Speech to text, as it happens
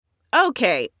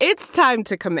Okay, it's time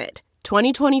to commit.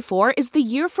 2024 is the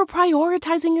year for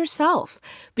prioritizing yourself.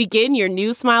 Begin your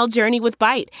new smile journey with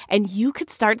Byte, and you could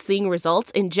start seeing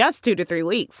results in just 2 to 3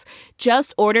 weeks.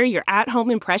 Just order your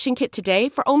at-home impression kit today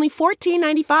for only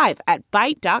 $14.95 at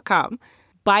Byte.com.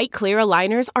 Byte Clear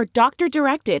aligners are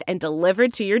doctor-directed and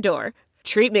delivered to your door.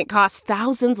 Treatment costs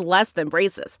thousands less than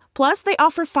braces. Plus, they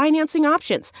offer financing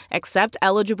options, accept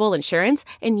eligible insurance,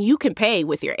 and you can pay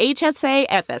with your HSA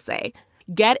FSA.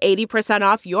 Get 80%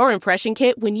 off your impression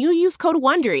kit when you use code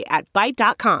WONDERY at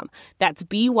Byte.com. That's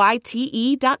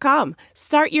BYTE.com.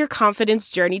 Start your confidence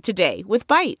journey today with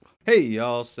Byte. Hey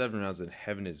y'all, 7 Rounds in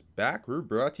Heaven is back. We're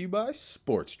brought to you by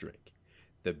Sports Drink.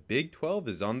 The Big 12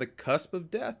 is on the cusp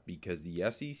of death because the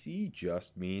SEC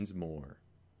just means more.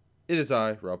 It is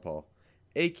I, Rob Paul,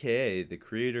 aka the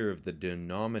creator of the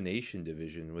denomination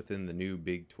division within the new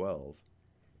Big 12.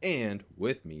 And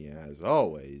with me, as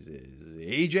always, is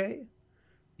AJ.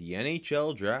 The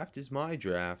NHL draft is my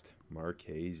draft,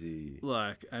 Marchese.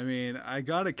 Look, I mean, I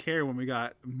gotta care when we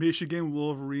got Michigan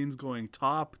Wolverines going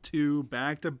top 2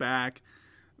 back-to-back.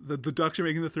 The Ducks are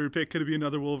making the third pick. Could it be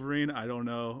another Wolverine? I don't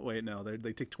know. Wait, no,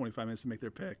 they take 25 minutes to make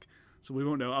their pick, so we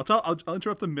won't know. I'll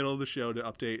interrupt the middle of the show to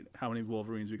update how many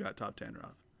Wolverines we got top 10,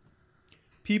 Rob.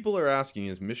 People are asking,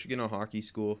 is Michigan a hockey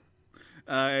school?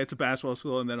 It's a basketball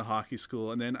school and then a hockey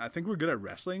school, and then I think we're good at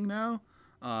wrestling now.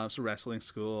 So wrestling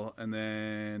school, and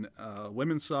then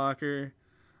women's soccer,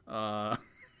 a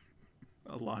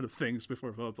lot of things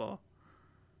before football.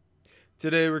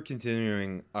 Today we're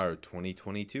continuing our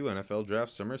 2022 NFL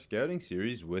Draft Summer Scouting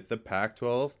Series with the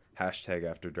Pac-12,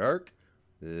 #AfterDark.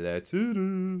 Let's hit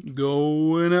it.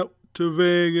 Going out to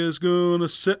Vegas, gonna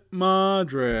set my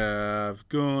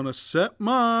draft, on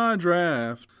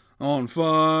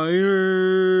fire.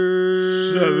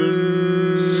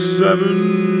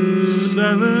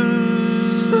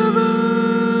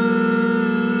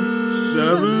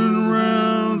 7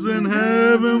 rounds in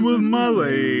heaven with my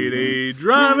lady,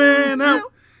 driving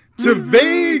out to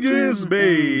Vegas,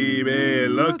 baby,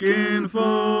 looking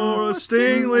for a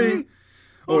Stingley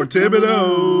or Thibodeau.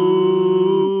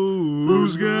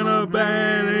 Who's gonna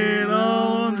bat it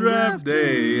on draft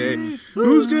day?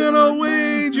 Who's gonna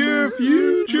wager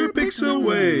future picks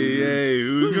away?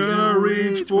 Who's gonna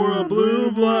reach for a blue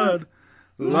blood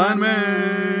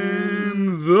lineman?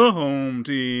 The home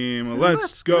team.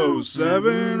 Let's go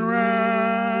 7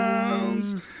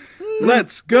 rounds.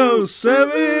 Let's go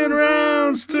 7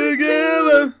 rounds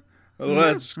together.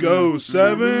 Let's go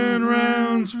 7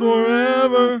 rounds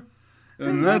forever.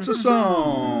 And that's a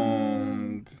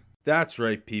song. That's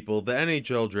right, people. The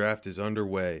NHL draft is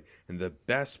underway, and the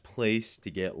best place to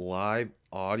get live,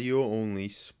 audio-only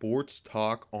sports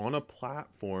talk on a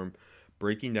platform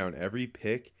breaking down every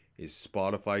pick is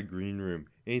Spotify Green Room.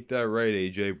 Ain't that right,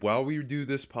 AJ? While we do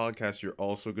this podcast, you're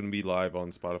also going to be live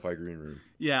on Spotify Green Room.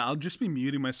 Yeah, I'll just be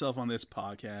muting myself on this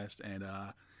podcast and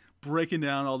breaking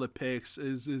down all the picks. Are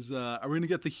we going to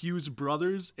get the Hughes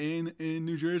brothers in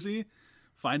New Jersey?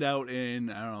 Find out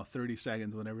in, 30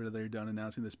 seconds whenever they're done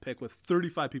announcing this pick with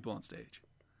 35 people on stage.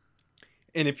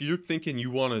 And if you're thinking you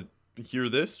want to hear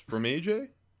this from AJ,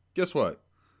 guess what?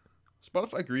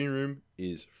 Spotify Green Room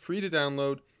is free to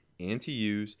download and to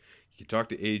use. You can talk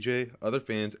to AJ, other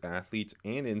fans, athletes,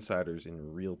 and insiders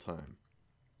in real time.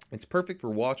 It's perfect for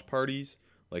watch parties,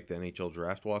 like the NHL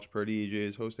Draft Watch Party AJ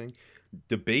is hosting,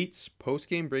 debates,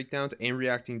 post-game breakdowns, and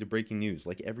reacting to breaking news,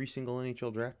 like every single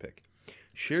NHL draft pick.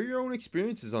 Share your own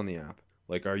experiences on the app.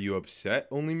 Like, are you upset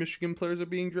only Michigan players are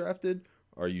being drafted?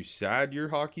 Are you sad your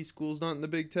hockey school's not in the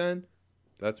Big Ten?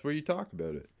 That's where you talk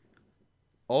about it.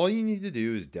 All you need to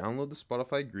do is download the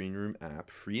Spotify Green Room app,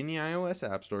 free in the iOS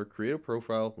App Store, create a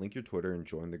profile, link your Twitter, and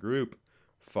join the group.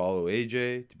 Follow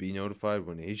AJ to be notified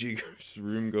when AJ's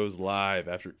room goes live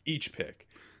after each pick.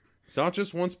 It's not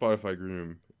just one Spotify Green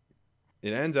Room.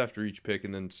 It ends after each pick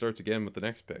and then starts again with the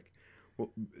next pick.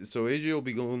 So AJ will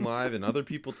be going live and other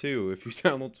people too if you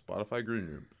download Spotify Green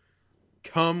Room.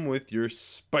 Come with your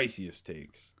spiciest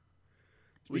takes.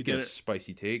 Speaking of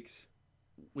spicy takes.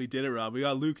 We did it, Rob. We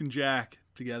got Luke and Jack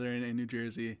together in New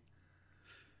Jersey.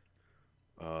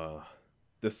 The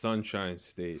Sunshine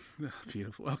State.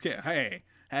 Beautiful. Okay, hey.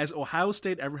 Has Ohio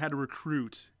State ever had a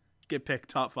recruit get picked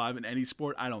top 5 in any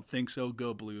sport? I don't think so.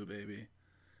 Go Blue, baby.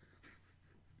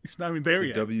 It's not even there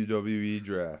yet. WWE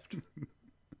draft.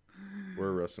 We're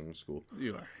a wrestling school.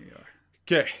 You are.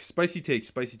 Okay, spicy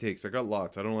takes. I got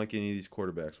lots. I don't like any of these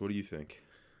quarterbacks. What do you think?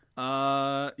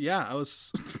 Yeah, I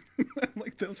was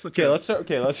like that was such Okay, let's start.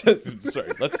 Okay, let's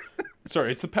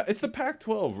sorry. It's the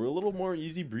Pac-12. We're a little more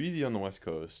easy breezy on the West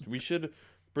Coast. We should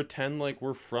pretend like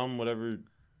we're from whatever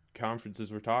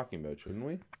conferences we're talking about, shouldn't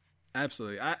we?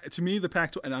 Absolutely. To me, the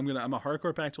Pac-12, and I'm a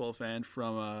hardcore Pac-12 fan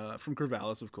from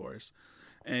Corvallis, of course.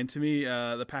 And to me,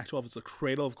 the Pac-12 is the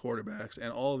cradle of quarterbacks,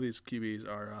 and all of these QBs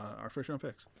are first-round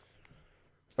picks.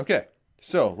 Okay,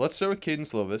 so let's start with Caden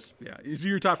Slovis. Yeah, he's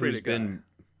your top-rated guy.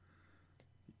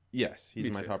 Yes, he's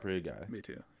my top-rated guy. Me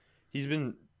too. He's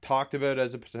been talked about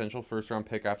as a potential first-round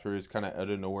pick after his kind of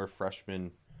out-of-nowhere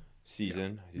freshman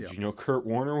season. Yeah. Did you know Kurt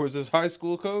Warner was his high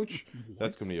school coach?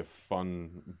 That's going to be a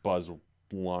fun buzz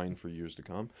line for years to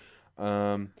come.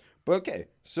 But okay,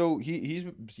 so he's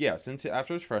since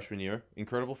after his freshman year,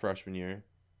 incredible freshman year,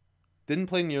 didn't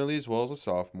play nearly as well as a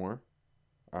sophomore.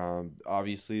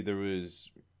 Obviously there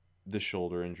was the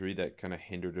shoulder injury that kind of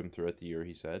hindered him throughout the year.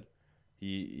 He said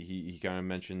he kind of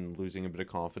mentioned losing a bit of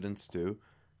confidence too.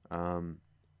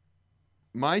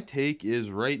 My take is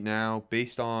right now,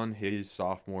 based on his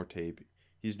sophomore tape,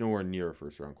 he's nowhere near a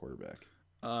first round quarterback.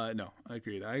 No, I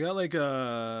agreed. I got like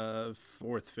a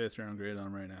 4th, 5th round grade on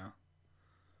him right now.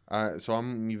 So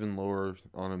I'm even lower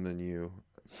on him than you.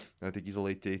 I think he's a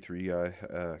late day 3 guy,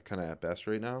 kind of at best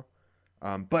right now.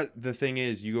 But the thing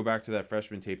is, you go back to that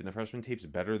freshman tape, and the freshman tape's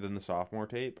better than the sophomore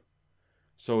tape.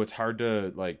 So it's hard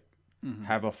to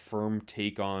have a firm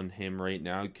take on him right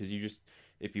now, because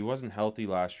if he wasn't healthy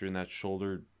last year and that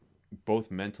shoulder both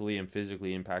mentally and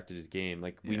physically impacted his game,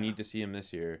 we need to see him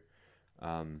this year.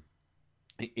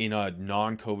 In a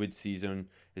non-COVID season,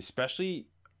 especially,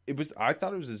 I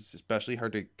thought it was especially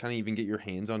hard to kind of even get your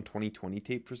hands on 2020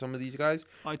 tape for some of these guys,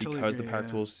 because the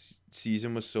Pac-12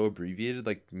 season was so abbreviated.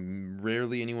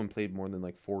 Rarely anyone played more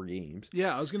than 4 games.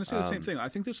 Yeah, I was going to say the same thing. I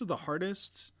think this is the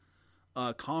hardest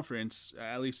conference,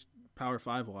 at least Power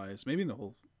 5 wise, maybe in the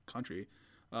whole country,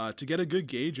 to get a good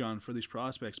gauge on for these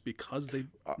prospects, because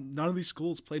none of these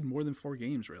schools played more than 4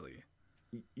 games really.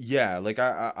 Yeah,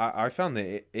 I found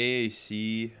the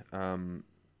AAC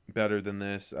better than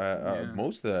this.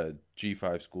 Most of the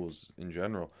G5 schools in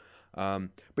general. But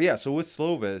yeah, so with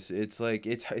Slovis,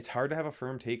 it's hard to have a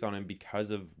firm take on him because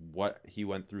of what he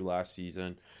went through last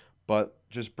season. But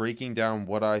just breaking down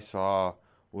what I saw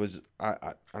was,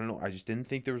 I don't know, I just didn't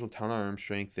think there was a ton of arm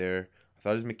strength there. I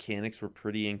thought his mechanics were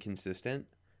pretty inconsistent.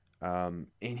 And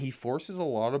he forces a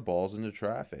lot of balls into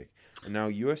traffic. And now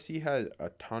USC had a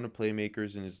ton of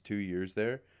playmakers in his 2 years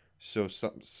there, so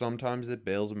sometimes it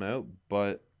bails him out.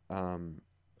 But I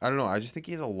don't know. I just think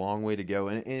he has a long way to go,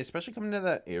 and especially coming to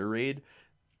that air raid,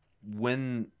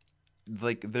 when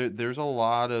there's a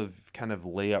lot of kind of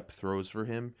layup throws for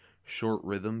him, short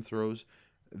rhythm throws.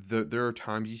 There are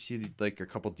times you see a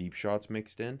couple deep shots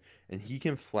mixed in, and he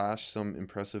can flash some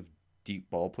impressive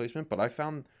deep ball placement. But I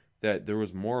found that there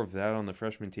was more of that on the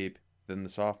freshman tape than the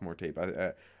sophomore tape.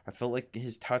 I felt like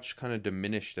his touch kind of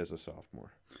diminished as a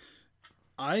sophomore.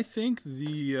 I think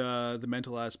the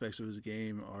mental aspects of his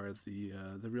game are the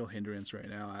real hindrance right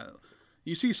now.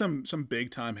 You see some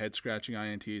big time head scratching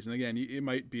INTs, and again, it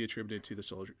might be attributed to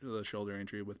the shoulder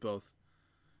injury with both,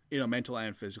 mental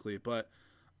and physically. But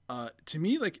to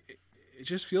me, it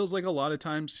just feels like a lot of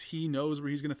times he knows where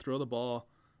he's going to throw the ball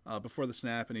before the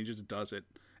snap, and he just does it.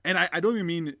 And I don't even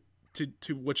mean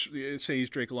to which, say he's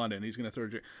Drake London, he's going to throw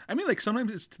Drake. I mean, sometimes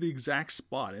it's to the exact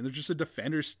spot, and there's just a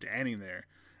defender standing there,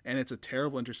 and it's a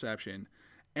terrible interception.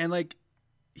 And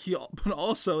but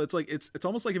also it's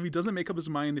almost like if he doesn't make up his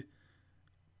mind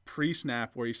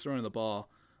pre-snap where he's throwing the ball,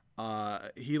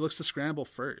 he looks to scramble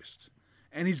first,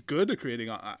 and he's good at creating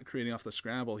off the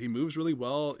scramble. He moves really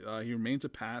well. He remains a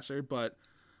passer, but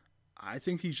I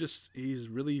think he's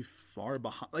really far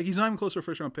behind. He's not even close to a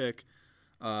first round pick.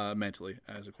 Mentally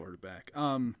as a quarterback.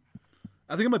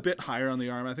 I think I'm a bit higher on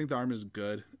the arm. I think the arm is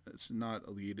good. It's not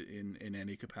elite in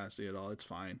any capacity at all. It's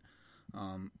fine.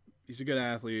 He's a good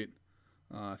athlete.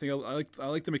 I think I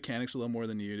like the mechanics a little more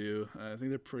than you do. I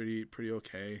think they're pretty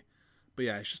okay. But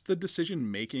yeah, it's just the decision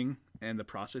making and the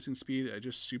processing speed are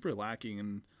just super lacking.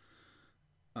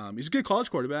 And he's a good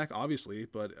college quarterback, obviously,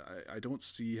 but I don't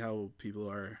see how people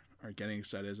are getting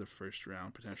excited as a first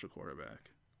round potential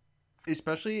quarterback.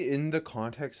 Especially in the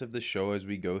context of the show as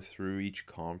we go through each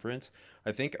conference,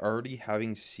 I think already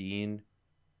having seen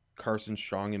Carson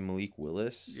Strong and Malik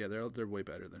Willis. Yeah, they're way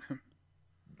better than him.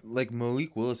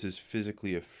 Malik Willis is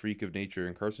physically a freak of nature,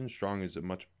 and Carson Strong is a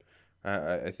much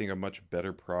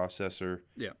better processor.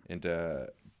 Yeah. And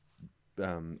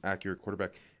accurate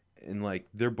quarterback. And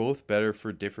they're both better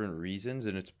for different reasons,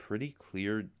 and it's pretty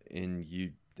clear I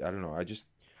don't know, I just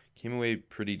came away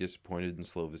pretty disappointed in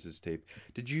Slovis's tape.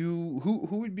 Who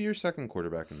would be your second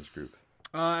quarterback in this group?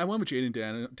 I went with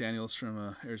Jaden Daniels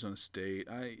from Arizona State.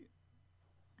 I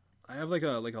have like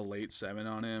a late 7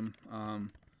 on him.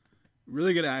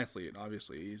 Really good athlete,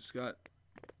 obviously. He's got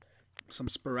some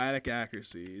sporadic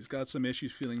accuracy. He's got some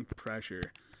issues feeling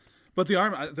pressure. But the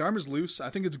arm is loose. I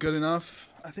think it's good enough.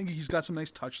 I think he's got some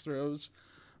nice touch throws.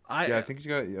 I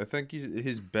think he's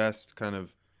his best kind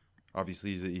of.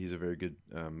 Obviously, he's a very good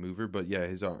mover, but yeah,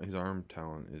 his arm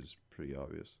talent is pretty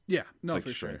obvious. Yeah, no, like for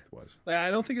sure. Strength-wise. Like,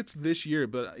 I don't think it's this year,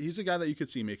 but he's a guy that you could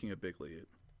see making a big leap.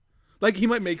 Like he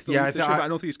might make the leap this year, but I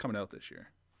don't think he's coming out this year.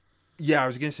 Yeah, I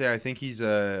was gonna say I think he's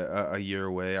a year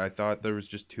away. I thought there was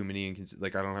just too many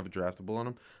like I don't have a draftable on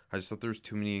him. I just thought there was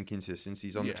too many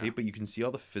inconsistencies on the tape, but you can see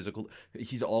all the physical.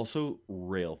 He's also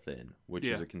rail thin, which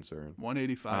is a concern.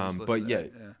 185. But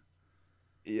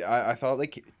I thought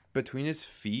like between his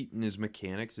feet and his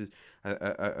mechanics,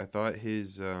 I thought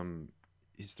his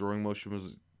throwing motion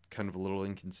was kind of a little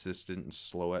inconsistent and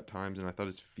slow at times, and I thought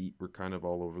his feet were kind of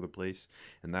all over the place,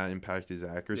 and that impacted his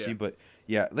accuracy. Yeah. But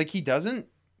yeah, like he doesn't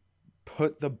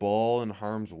put the ball in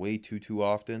harm's way too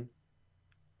often.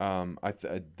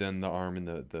 Then the arm and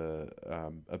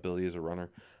the ability as a runner.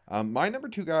 My number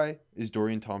 2 guy is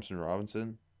Dorian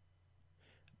Thompson-Robinson.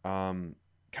 Kind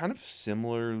of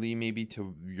similarly maybe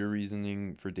to your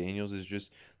reasoning for Daniels is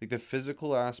just like the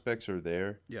physical aspects are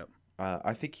there. Yep.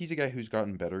 I think he's a guy who's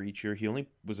gotten better each year. He only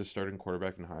was a starting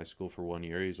quarterback in high school for 1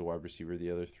 year. He's a wide receiver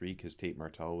the other 3 because Tate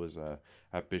Martell was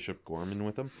at Bishop Gorman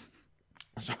with him.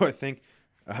 So I think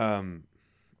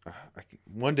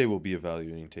one day we'll be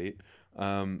evaluating Tate.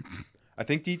 I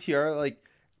think DTR, like,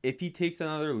 if he takes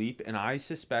another leap, and I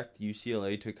suspect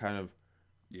UCLA to kind of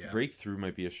breakthrough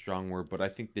might be a strong word, but I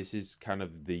think this is kind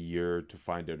of the year to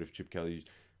find out if Chip Kelly's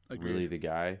really the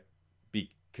guy.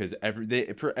 Because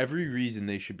for every reason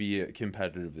they should be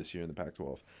competitive this year in the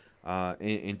Pac-12.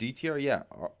 And DTR,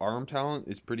 arm talent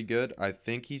is pretty good. I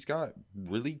think he's got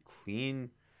really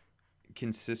clean,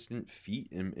 consistent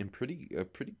feet and pretty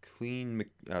clean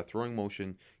throwing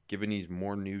motion. Given he's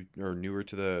newer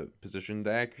to the position,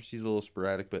 the accuracy is a little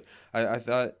sporadic, but I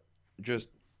thought just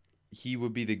he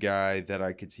would be the guy that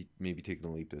I could see maybe taking the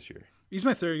leap this year. He's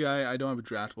my 3rd guy. I don't have a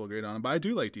draftable grade on him, but I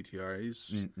do like DTR.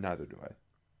 He's neither do I.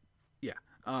 Yeah,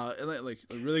 like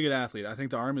a really good athlete. I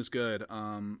think the arm is good.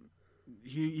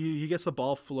 He gets the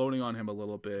ball floating on him a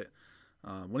little bit.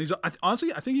 When he's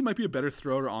honestly, I think he might be a better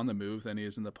thrower on the move than he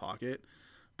is in the pocket.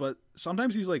 But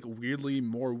sometimes he's like weirdly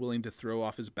more willing to throw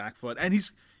off his back foot, and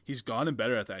he's gotten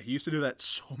better at that. He used to do that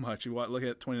so much. You look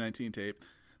at 2019 tape.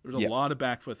 There's a lot of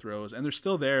back foot throws, and they're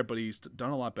still there, but he's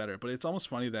done a lot better. But it's almost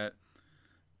funny that,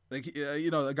 like,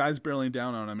 the guy's barreling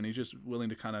down on him, and he's just willing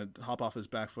to kind of hop off his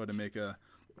back foot and make a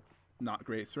not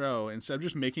great throw instead of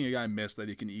just making a guy miss that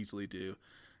he can easily do,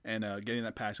 and getting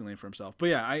that passing lane for himself. But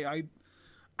yeah,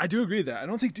 I do agree with that. I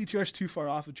don't think DTR is too far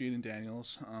off of Jaden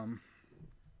Daniels.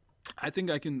 I think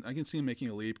I can see him making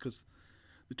a leap because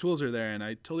the tools are there, and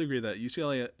I totally agree that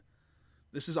UCLA.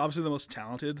 This is obviously the most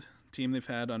talented team they've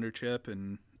had under Chip,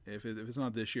 and if it's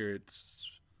not this year, it's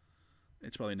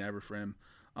probably never for him.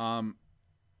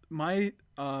 My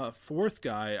 4th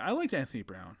guy, I liked Anthony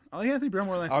Brown. I like Anthony Brown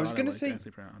more than I thought. I was going to say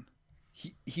Anthony Brown.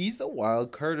 He's the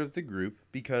wild card of the group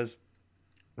because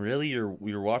really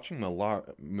you're watching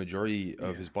majority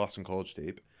of his Boston College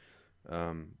tape.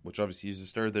 Which obviously he's a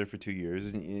starter there for 2 years,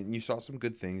 and you saw some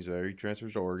good things there. He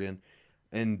transfers to Oregon,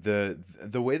 and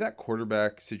the way that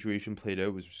quarterback situation played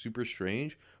out was super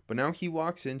strange. But now he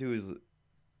walks into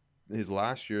his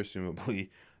last year, assumably,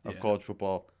 of college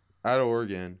football at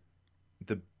Oregon,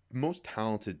 the most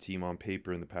talented team on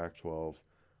paper in the Pac-12,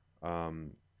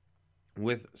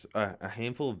 with a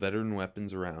handful of veteran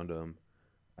weapons around him,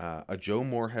 a Joe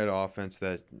Moorhead offense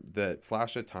that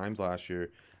flashed at times last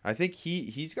year. I think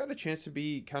he's got a chance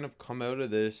to come out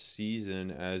of this season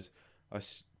as a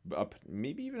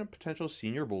maybe even a potential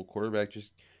Senior Bowl quarterback.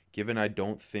 Just given I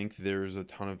don't think there's a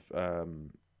ton of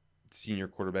senior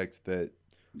quarterbacks that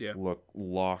look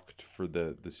locked for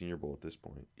the Senior Bowl at this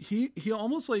point. He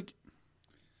almost like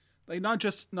not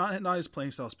his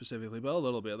playing style specifically, but a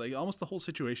little bit. Like almost the whole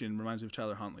situation reminds me of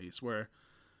Tyler Huntley's, where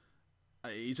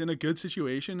he's in a good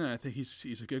situation, and I think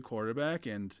he's a good quarterback,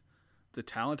 and the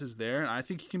talent is there, and I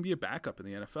think he can be a backup in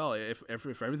the NFL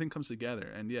if everything comes together.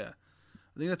 And yeah,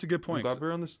 I think that's a good point. I'm glad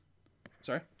we're on this.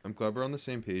 Sorry, I'm glad we're on the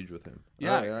same page with him.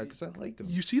 Yeah, because I like him.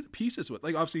 You see the pieces with,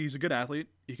 like, obviously he's a good athlete.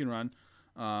 He can run.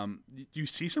 You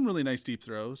see some really nice deep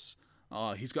throws.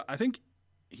 I think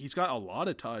he's got a lot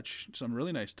of touch, some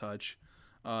really nice touch.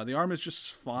 The arm is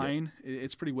just fine. Yeah.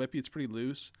 It's pretty whippy. It's pretty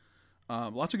loose.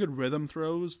 Lots of good rhythm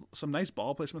throws, some nice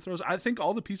ball placement throws. I think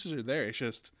all the pieces are there. It's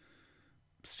just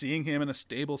seeing him in a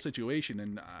stable situation,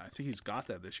 and I think he's got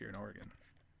that this year in Oregon.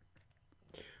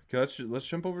 Okay, let's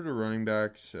jump over to running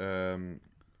backs. A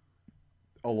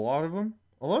lot of them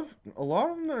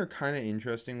that are kind of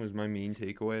interesting was my main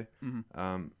takeaway.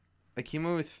 Mm-hmm. I came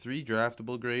up with 3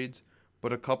 draftable grades,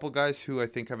 but a couple guys who I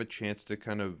think have a chance to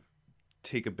kind of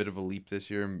take a bit of a leap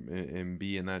this year and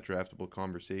be in that draftable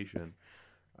conversation.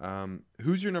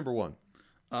 Who's your number 1?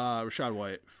 Rachaad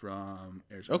White from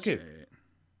Arizona State.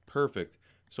 Perfect.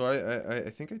 So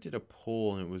I think I did a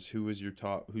poll, and it was who's your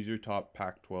top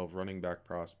Pac-12 running back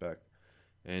prospect,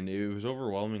 and it was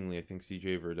overwhelmingly I think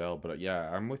CJ Verdell. But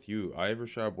yeah, I'm with you. I have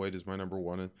Rachaad White as my number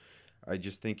 1. And I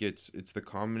just think it's the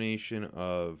combination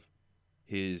of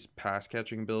his pass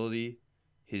catching ability,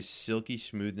 his silky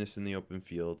smoothness in the open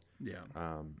field. Yeah.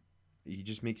 He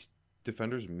just makes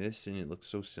defenders miss, and it looks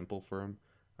so simple for him.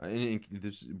 And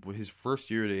this his first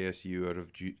year at ASU out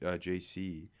of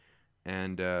JC,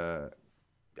 and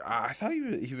I thought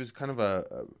he was kind of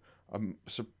a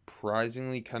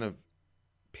surprisingly kind of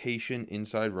patient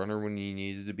inside runner when he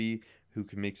needed to be, who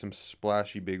can make some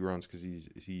splashy big runs because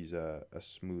he's a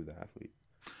smooth athlete.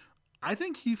 I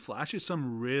think he flashes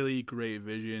some really great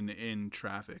vision in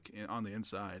traffic on the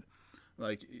inside.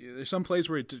 Like, there's some plays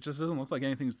where it just doesn't look like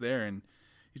anything's there, and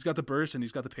he's got the burst and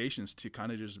he's got the patience to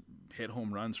kind of just hit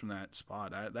home runs from that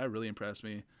spot. That really impressed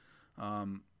me.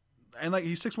 And like,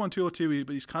 he's 6'1", 202,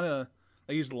 but he's kind of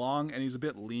like, he's long and he's a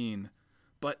bit lean,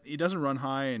 but he doesn't run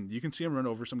high, and you can see him run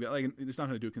over some guy. Like, he's not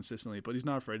going to do it consistently, but he's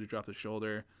not afraid to drop the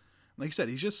shoulder. Like you said,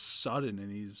 he's just sudden,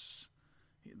 and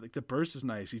like, the burst is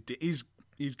nice.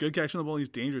 He's good catching the ball. He's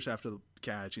dangerous after the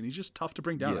catch, and he's just tough to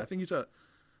bring down. Yeah. I think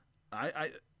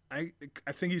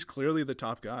I think he's clearly the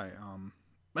top guy.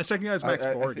 My second guy is Max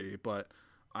Borghi, but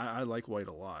I like White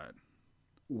a lot.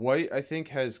 White, I think,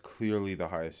 has clearly the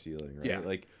highest ceiling, right? Yeah.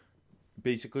 Like,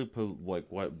 basically put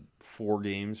 4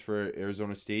 games for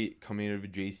Arizona State coming out of a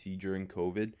JC during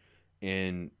COVID,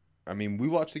 and I mean, we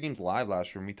watched the games live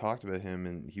last year and we talked about him,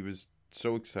 and he was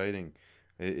so exciting,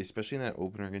 especially in that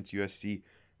opener against USC.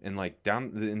 And like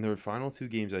down in their final 2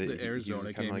 games, The Arizona he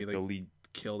was kind of like the lead,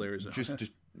 killed Arizona.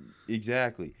 Just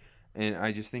exactly. And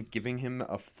I just think giving him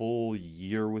a full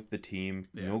year with the team,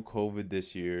 no COVID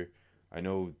this year. I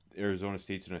know Arizona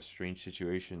State's in a strange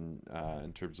situation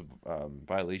in terms of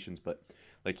violations, but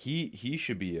like he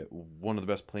should be one of the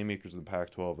best playmakers in the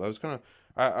Pac-12. That was kind of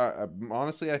I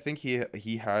honestly, I think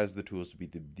he has the tools to be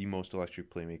the most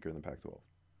electric playmaker in the Pac-12.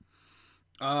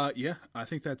 Yeah, I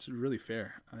think that's really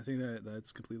fair. I think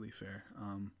that's completely fair.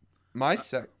 My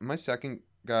second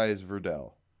guy is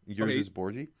Verdell. Yours is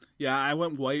Borghi? Yeah, I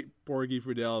went White, Borghi,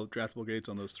 Verdell, draftable grades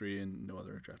on those 3, and no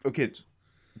other draftable grades.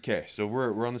 Okay, so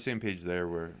we're on the same page there.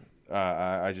 Where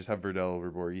I just have Verdell over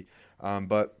Borghi,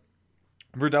 but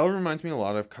Verdell reminds me a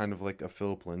lot of kind of like a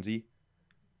Philip Lindsay.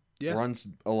 Yeah. Runs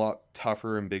a lot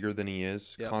tougher and bigger than he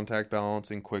is. Yep. Contact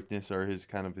balance and quickness are his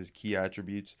key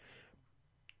attributes.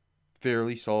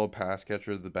 Fairly solid pass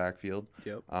catcher of the backfield.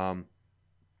 Yep.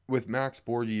 With Max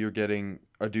Borghi, you're getting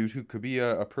a dude who could be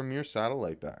a premier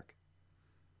satellite back.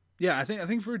 Yeah, I think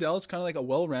Verdell is kind of like a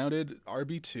well-rounded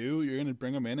RB2. You're going to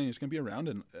bring him in, and he's going to be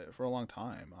around for a long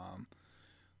time.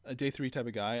 A day 3 type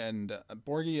of guy, and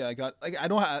Borghi, I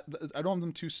don't have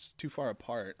them too far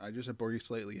apart. I just have Borghi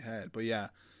slightly ahead, but yeah,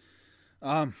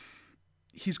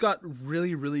 he's got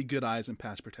really, really good eyes and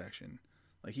pass protection.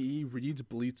 Like, he reads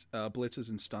blitzes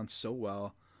and stunts so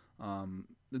well.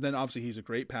 Then obviously he's a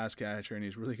great pass catcher, and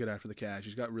he's really good after the catch.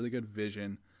 He's got really good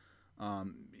vision.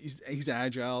 He's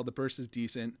agile. The burst is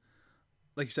decent.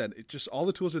 Like you said, just all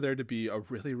the tools are there to be a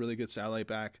really, really good satellite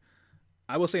back.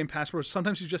 I will say in pass pro,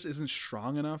 sometimes he just isn't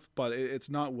strong enough, but it's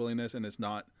not willingness, and it's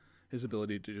not his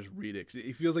ability to just read it. 'Cause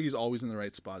he feels like he's always in the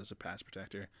right spot as a pass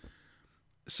protector.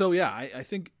 So yeah, I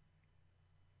think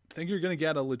you're going to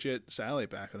get a legit satellite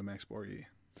back out of Max Borghi.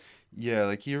 Yeah,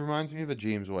 like, he reminds me of a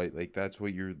James White. Like, that's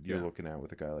what you're looking at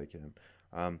with a guy like him.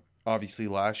 Obviously,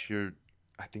 last year,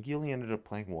 I think he only ended up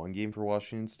playing 1 game for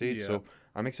Washington State. So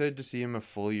I'm excited to see him a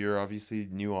full year. Obviously,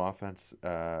 new offense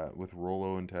with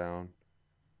Rolo in town.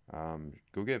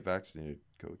 Go get vaccinated,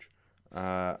 coach.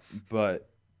 But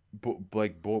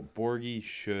Borghi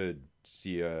should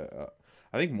see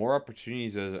I think more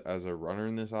opportunities as a runner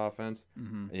in this offense,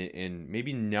 and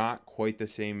maybe not quite the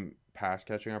same pass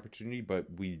catching opportunity, but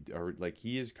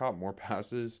he has caught more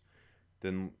passes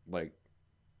than like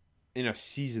in a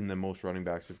season than most running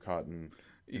backs have caught in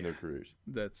their careers.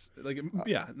 That's like,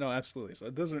 no, absolutely. So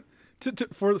it doesn't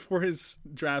for his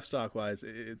draft stock wise,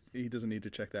 he doesn't need to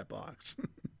check that box.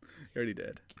 He already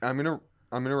did. I'm gonna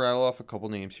rattle off a couple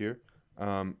names here.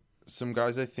 Some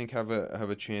guys I think have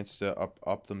a chance to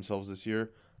up themselves this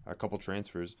year. A couple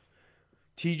transfers.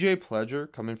 TJ Pledger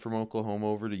coming from Oklahoma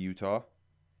over to Utah.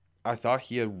 I thought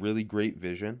he had really great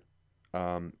vision,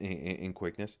 in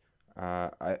quickness.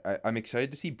 I'm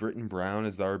excited to see Britton Brown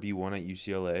as the RB1 at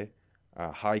UCLA.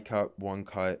 High cut, 1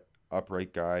 cut,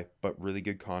 upright guy, but really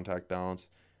good contact balance.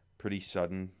 Pretty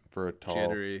sudden for a tall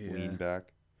Jittery, lean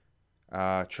back.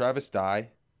 Travis Dye.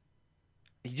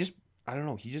 I don't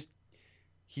know. He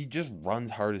just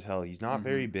runs hard as hell. He's not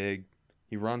very big.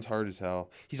 He runs hard as hell.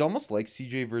 He's almost like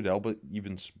CJ Verdell, but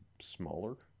even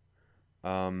smaller.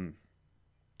 And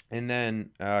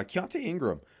then Keontae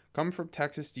Ingram, coming from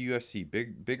Texas to USC,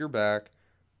 bigger back,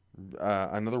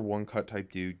 another one cut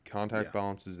type dude. Contact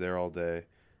balance is there all day.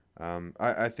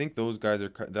 I think those guys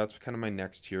that's kind of my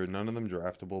next tier. None of them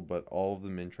draftable, but all of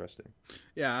them interesting.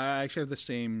 Yeah, I actually have the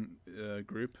same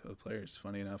group of players.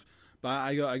 Funny enough, but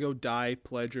I go Dye,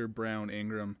 Pledger, Brown,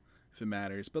 Ingram, if it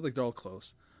matters. But like they're all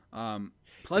close.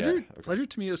 Pledger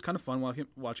to me, it was kind of fun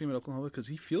watching him at Oklahoma because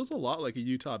he feels a lot like a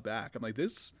Utah back. I'm like,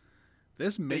 this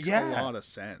makes a lot of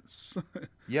sense.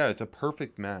 Yeah, it's a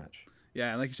perfect match.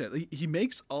 Yeah, and like you said, he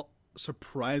makes a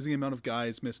surprising amount of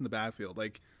guys miss in the backfield.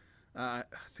 Like, I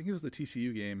think it was the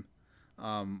TCU game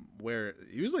where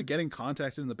he was like getting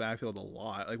contacted in the backfield a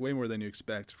lot, like way more than you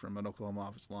expect from an Oklahoma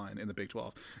offensive line in the Big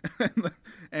 12.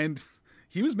 And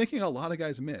he was making a lot of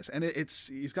guys miss, and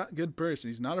he's got good bursts,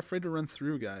 and he's not afraid to run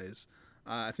through guys.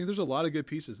 I think there's a lot of good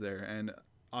pieces there, and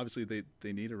obviously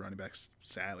they need a running back.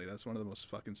 Sadly, that's one of the most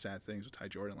fucking sad things with Ty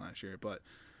Jordan last year. But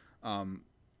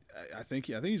I think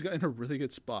he's got in a really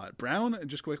good spot. Brown,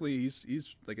 just quickly,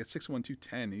 he's like at 6'1",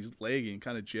 210. He's leggy and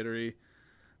kind of jittery.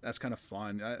 That's kind of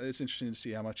fun. It's interesting to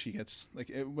see how much he gets. Like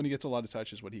when he gets a lot of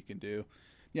touches, what he can do.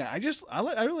 Yeah, I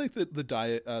really like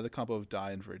the combo of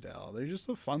Dye and Verdell. They're just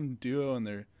a fun duo, and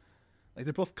they're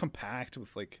both compact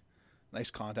with like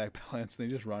nice contact balance. They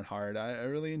just run hard. I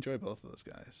really enjoy both of those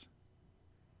guys.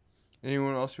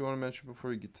 Anyone else you want to mention before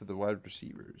we get to the wide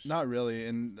receivers? Not really,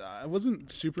 and I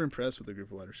wasn't super impressed with the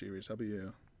group of wide receivers. How about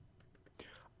you?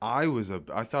 I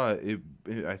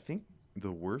think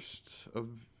the worst of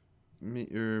me,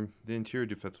 or the interior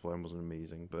defensive line wasn't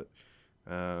amazing, but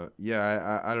I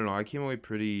don't know. I came away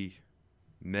pretty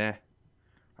meh.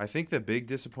 I think the big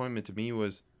disappointment to me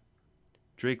was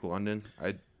Drake London.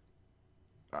 I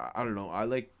don't know.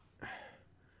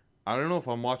 I don't know if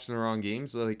I'm watching the wrong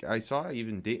games. Like I saw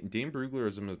even Dane Brugler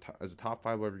as a top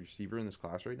 5 wide receiver in this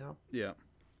class right now. Yeah.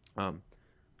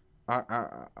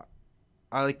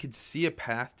 I could see a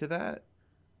path to that.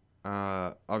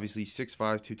 Obviously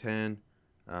 6'5",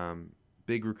 210,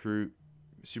 big recruit,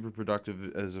 super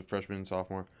productive as a freshman and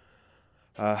sophomore.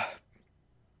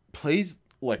 Plays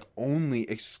like only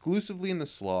exclusively in the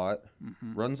slot,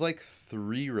 runs like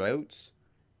 3 routes,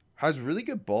 has really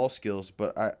good ball skills,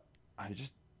 but I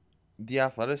just the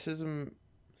athleticism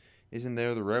isn't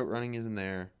there, the route running isn't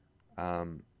there.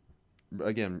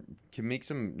 Again, can make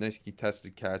some nice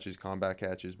contested catches, combat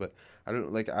catches, but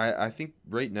I think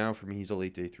right now for me he's a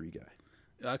late day 3 guy.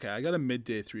 Okay, I got a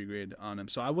midday 3 grade on him,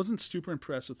 so I wasn't super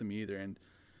impressed with him either. And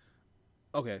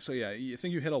okay, so yeah, I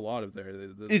think you hit a lot of there.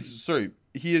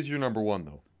 He is your number 1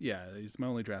 though. Yeah, he's my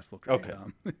only draftable grade. Okay.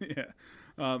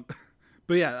 Yeah,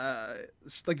 but yeah,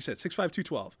 like you said, 6'5",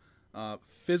 212,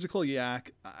 physical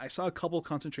yak. I saw a couple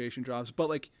concentration drops, but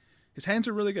like his hands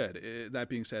are really good. That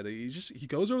being said, he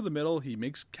goes over the middle. He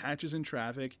makes catches in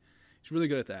traffic. He's really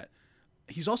good at that.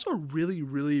 He's also a really,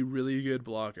 really, really good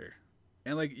blocker.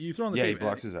 And like you throw on the tape, he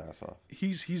blocks his ass off.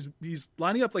 He's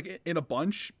lining up like in a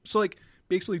bunch. So like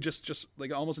basically just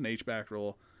like almost an H-back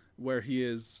role where he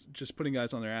is just putting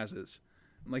guys on their asses.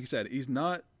 And like you said, he's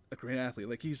not a great athlete.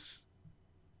 Like he's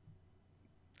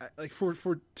like for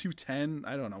 210,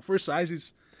 I don't know. For his size,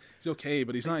 he's okay,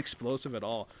 but he's not explosive at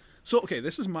all. So okay,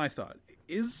 this is my thought.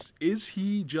 Is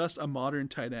he just a modern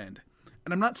tight end?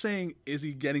 And I'm not saying is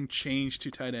he getting changed to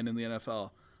tight end in the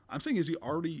NFL. I'm saying is he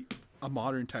already a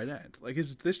modern tight end? Like,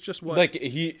 is this just what? Like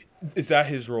is that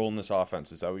his role in this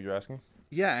offense? Is that what you're asking?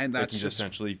 Yeah, and that's just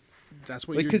essentially that's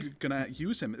what you're gonna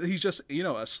use him. He's just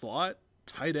a slot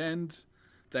tight end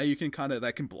that you can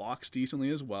that can blocks decently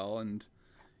as well, and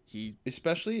he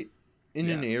especially in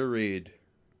an air raid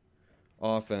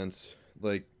offense,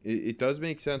 like it does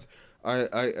make sense.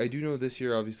 I do know this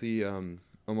year, obviously,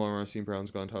 Amon-Ra St.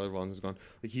 Brown's gone, Tyler Vaughn's gone.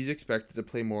 Like he's expected to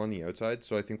play more on the outside,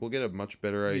 so I think we'll get a much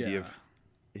better idea of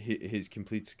his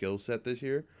complete skill set this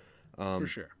year. For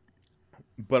sure.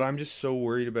 But I'm just so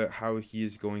worried about how he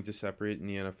is going to separate in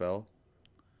the NFL.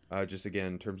 Just again,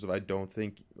 in terms of I don't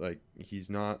think like he's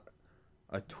not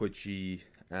a twitchy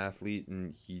athlete,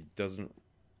 and he doesn't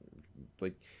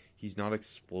he's not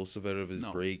explosive out of his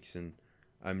breaks, and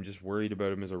I'm just worried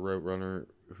about him as a route runner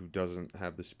who doesn't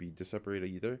have the speed to separate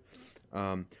either.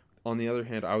 On the other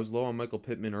hand, I was low on Michael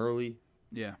Pittman early.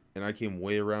 Yeah. And I came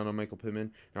way around on Michael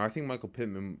Pittman. Now, I think Michael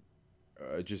Pittman,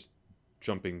 just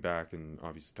jumping back and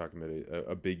obviously talking about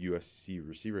a big USC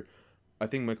receiver, I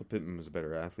think Michael Pittman was a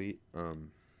better athlete, and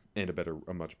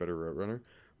a much better route runner.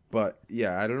 But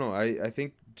yeah, I don't know. I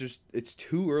think just it's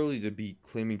too early to be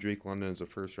claiming Drake London as a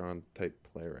first round type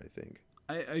player. I think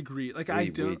I agree. Like way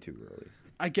too early.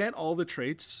 I get all the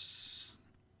traits,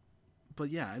 but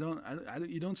yeah, I don't.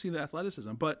 You don't see the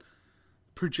athleticism. But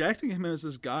projecting him as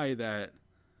this guy that,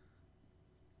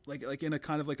 like in a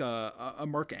kind of like a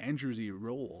Mark Andrewsy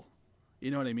role, you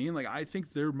know what I mean? Like I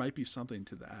think there might be something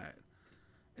to that.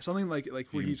 Something like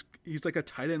where he's like a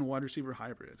tight end wide receiver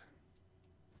hybrid.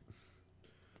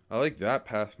 I like that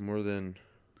path more than.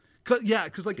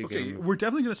 Because like okay, we're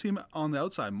definitely going to see him on the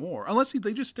outside more, unless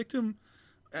they just stick to him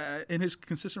in his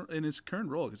current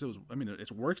role. Because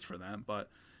it's worked for them. But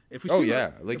if we see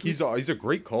he's a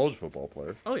great college football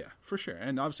player. Oh yeah, for sure.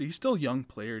 And obviously he's still a young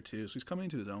player too, so he's coming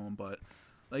into his own. But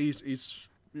like he's he's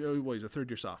a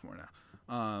third year sophomore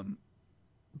now.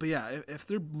 But yeah, if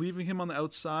they're leaving him on the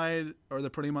outside or they're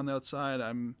putting him on the outside,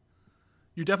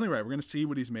 you're definitely right. We're going to see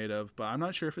what he's made of, but I'm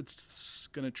not sure if it's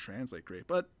going to translate great.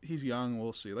 But he's young.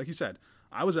 We'll see. Like you said,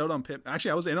 I was out on Pittman.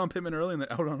 Actually, I was in on Pittman early and then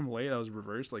out on him late. I was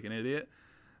reversed like an idiot.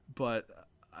 But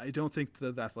I don't think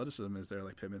the athleticism is there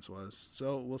like Pittman's was.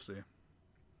 So we'll see.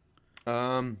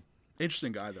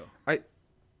 Interesting guy, though.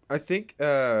 I think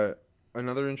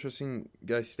another interesting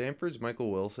guy, Stanford's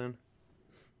Michael Wilson.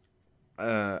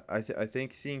 I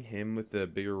think seeing him with a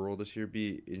bigger role this year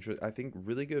be interesting. I think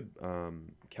really good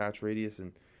catch radius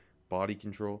and body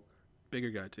control. Bigger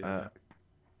guy too.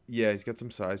 Yeah, he's got some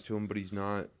size to him, but he's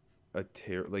not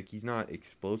he's not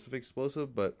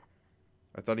explosive. But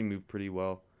I thought he moved pretty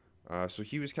well. So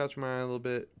he was catching my eye a little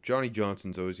bit. Johnny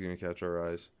Johnson's always going to catch our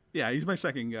eyes. Yeah, he's my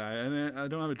second guy, and I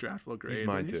don't have a draftable grade. He's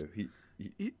mine too.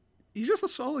 He's just a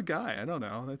solid guy. I don't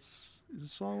know. He's a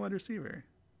solid wide receiver.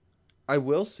 I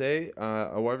will say,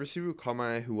 a wide receiver who caught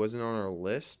my eye who wasn't on our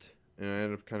list, and I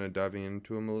ended up kind of diving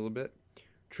into him a little bit.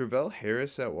 Travell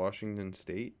Harris at Washington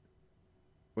State.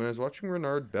 When I was watching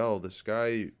Renard Bell, this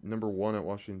guy, number 1 at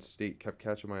Washington State, kept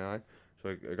catching my eye.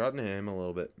 So I got into him a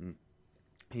little bit. And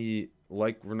he,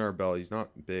 like Renard Bell, he's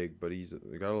not big, but he's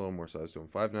got a little more size to him.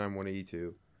 5'9",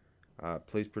 182.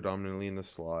 Plays predominantly in the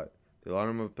slot. They line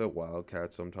him up at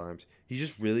Wildcat sometimes. He's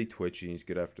just really twitchy and he's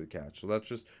good after the catch. So that's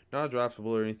just not a draftable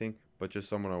or anything, but just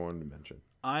someone I wanted to mention.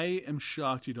 I am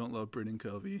shocked you don't love Britton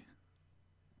Covey.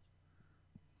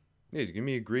 Yeah, he's going to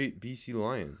be a great BC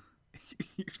Lion.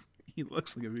 He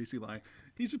looks like a BC Lion.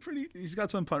 He's got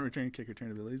some punt return, kick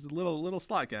return ability. He's a little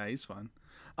slot guy. He's fun.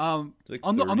 On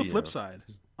the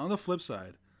flip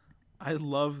side, I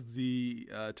love the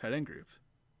tight end group.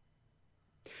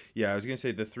 Yeah, I was going to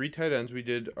say the 3 tight ends we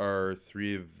did are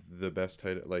 3 of the best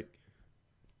tight ends.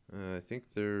 I think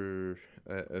they're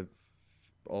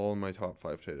all in my top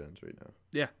 5 tight ends right now.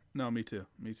 Yeah, no, me too.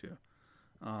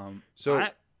 The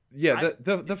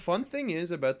fun thing is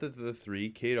about the 3,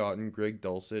 Cade Otton, Greg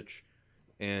Dulcich,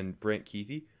 and Brant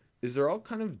Keithy, is they're all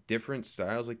kind of different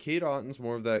styles. Like Cade Otton's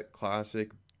more of that classic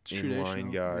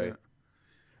inline guy. Yeah.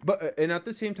 But at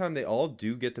the same time, they all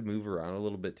do get to move around a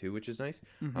little bit too, which is nice.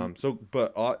 Mm-hmm.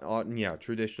 But Otton, yeah,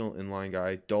 traditional inline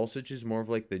guy. Dulcich is more of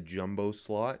like the jumbo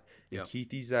slot. And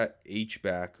Keithy's that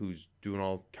H-back who's doing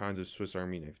all kinds of Swiss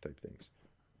Army knife type things.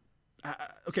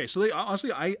 Okay, so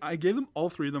I gave them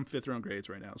all 3 of them 5th round grades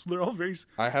right now. So they're all very.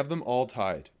 I have them all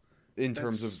tied in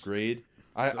terms of grade.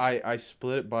 I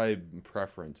split it by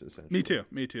preference essentially.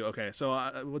 Me too. Okay, so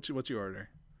what's your order?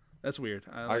 That's weird.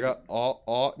 I got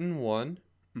Otton 1.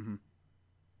 Mm-hmm.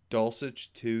 Dulcich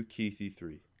 2, Keithy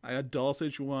 3. I got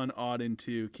Dulcich 1, Otton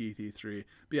 2, Keithy 3.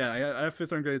 But yeah, I have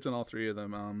 5th round grades on all 3 of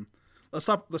them. Let's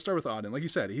start with Otton. Like you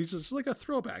said, he's just like a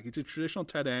throwback. He's a traditional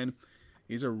tight end.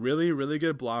 He's a really, really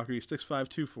good blocker. He's 6'5",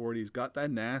 240. He's got that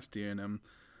nasty in him.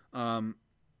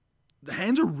 The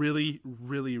hands are really,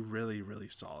 really, really, really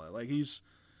solid. Like he's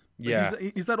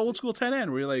that old school tight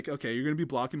end where you're like, okay, you're going to be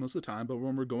blocking most of the time, but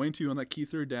when we're going to on that key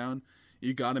third down,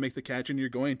 you got to make the catch and you're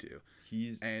going to.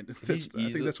 I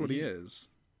think that's what he is.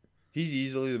 He's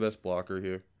easily the best blocker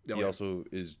here. He also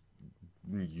is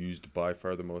used by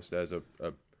far the most as a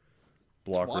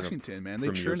blocker. It's Washington, man.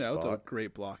 They churn out the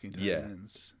great blocking tight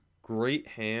ends. Great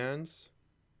hands.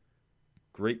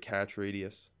 Great catch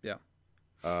radius. Yeah.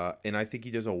 And I think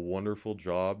he does a wonderful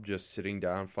job just sitting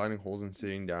down, finding holes and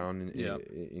sitting down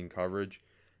in coverage.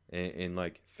 And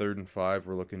like 3rd and 5,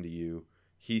 we're looking to you.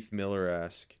 Heath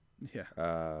Miller-esque.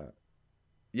 Yeah.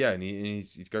 And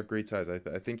he's got great size. I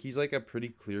think he's like a pretty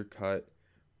clear-cut,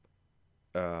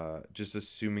 just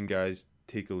assuming guys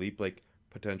take a leap, like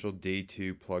potential day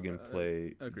 2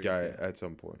 plug-and-play guy at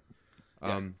some point.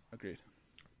 Agreed.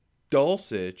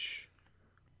 Dulcich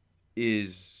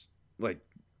is, like,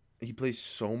 he plays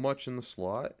so much in the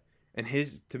slot,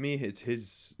 And to me, it's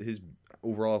his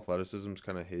overall athleticism is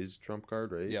kind of his trump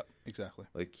card, right? Yep, exactly.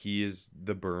 Like he is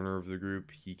the burner of the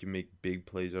group. He can make big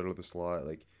plays out of the slot.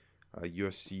 Like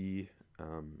USC,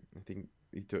 I think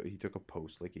he took a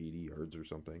post like 80 yards or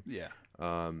something. Yeah.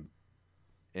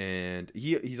 And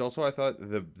he's also, I thought,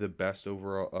 the best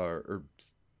overall or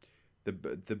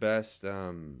the best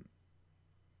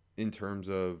in terms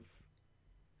of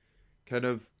kind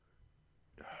of.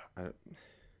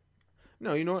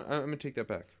 No, you know what? I'm gonna take that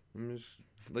back. I'm gonna just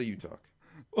let you talk.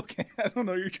 Okay, I don't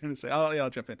know what you're trying to say. I'll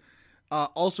jump in.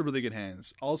 Also, really good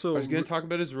hands. Also, I was gonna talk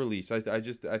about his release. I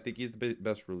think he's the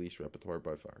best release repertoire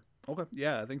by far. Okay,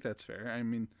 yeah, I think that's fair. I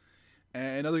mean,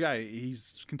 another guy,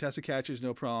 he's contested catches,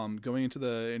 no problem. Going into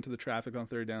the traffic on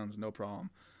third downs, no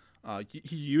problem.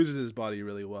 He uses his body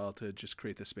really well to just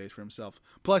create the space for himself.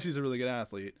 Plus, he's a really good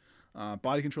athlete.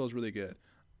 Body control is really good.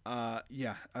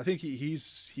 Yeah, I think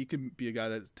he can be a guy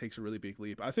that takes a really big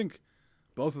leap. I think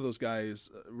both of those guys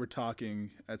we're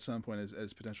talking at some point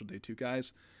as potential day 2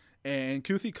 guys. And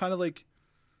Kuthi kind of like,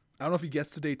 I don't know if he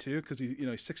gets to day 2 because he's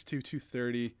 6'2",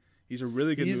 230. He's a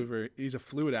really good mover. He's a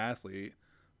fluid athlete,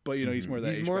 but he's more of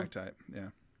that H-back type. Yeah.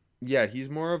 Yeah, he's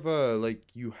more of a like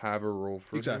you have a role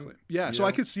for exactly. him. Yeah, so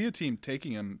I could see a team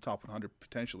taking him top 100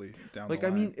 potentially down the line. Like I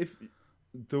mean,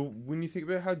 when you think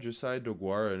about how Josiah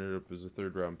Deguara ended up as a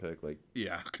 3rd round pick, like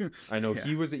yeah, I know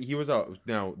he was out.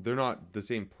 Now they're not the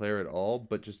same player at all,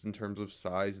 but just in terms of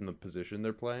size and the position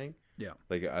they're playing, yeah,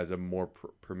 like as a more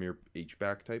premier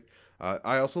H-back type.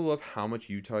 I also love how much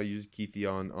Utah used Keithy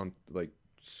on like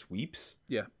sweeps.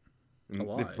 Yeah, a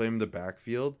lot. They play him in the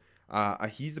backfield.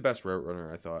 He's the best route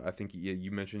runner, I thought. I think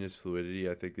you mentioned his fluidity.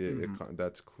 I think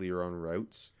that's clear on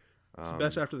routes. It's the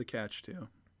best after the catch too.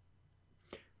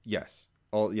 Yes.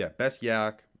 Best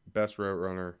yak, best route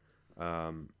runner.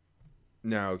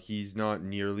 Now he's not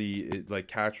nearly like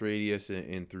catch radius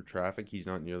and through traffic. He's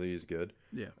not nearly as good.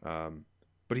 Yeah.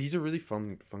 But he's a really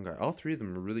fun guy. All 3 of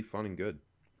them are really fun and good.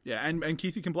 Yeah, and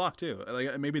Keithy can block too.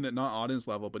 Like maybe not Auden's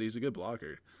level, but he's a good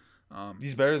blocker.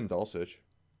 He's better than Dulcich.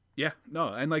 Yeah,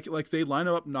 no, and like they line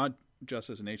him up not just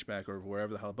as an H-back or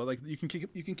wherever the hell, but like you can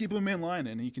keep him in line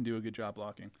and he can do a good job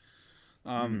blocking.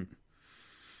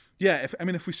 Yeah,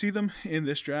 if we see them in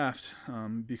this draft,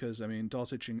 because I mean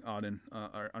Dulcich and Auden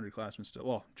are underclassmen still,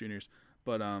 well juniors,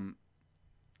 but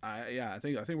I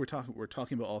think we're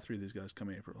talking about all 3 of these guys come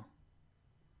April.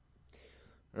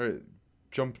 All right,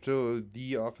 jump to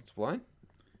the offensive line.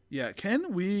 Yeah,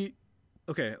 can we?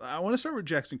 Okay, I want to start with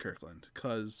Jackson Kirkland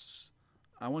because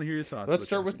I want to hear your thoughts. Let's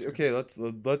start with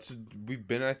let's. We've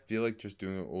been, I feel like, just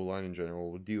doing O line in general.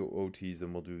 We'll do OTs,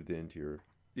 then we'll do the interior.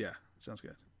 Yeah, sounds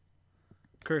good.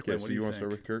 Kirkland, so what do you want think? to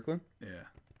start with Kirkland? Yeah,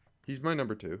 he's my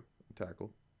number 2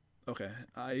 tackle. Okay,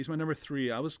 he's my number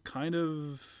 3. I was kind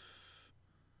of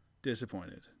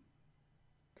disappointed.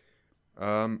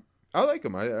 I like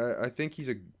him. I think he's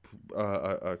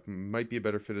might be a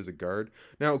better fit as a guard.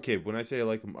 Now, okay, when I say I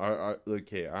like him,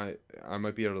 I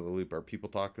might be out of the loop. Are people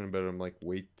talking about him like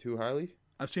way too highly?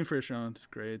 I've seen first round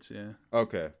grades. Yeah.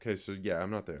 Okay. So yeah, I'm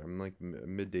not there. I'm like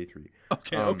midday 3.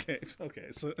 Okay.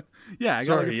 So yeah,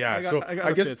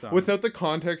 I guess without the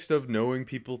context of knowing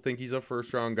people think he's a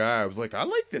first round guy, I was like, I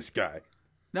like this guy.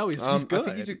 No, he's good.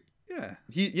 I think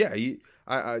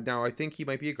now I think he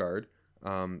might be a guard.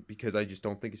 Because I just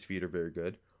don't think his feet are very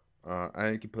good. I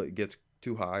think he gets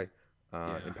too high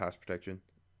in pass protection,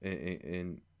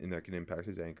 and that can impact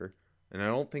his anchor. And I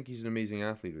don't think he's an amazing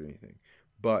athlete or anything,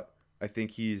 but I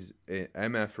think he's an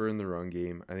MFer in the run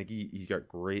game. I think he's got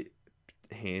great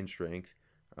hand strength,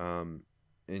 and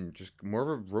just more of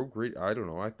a road great. I don't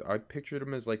know. I pictured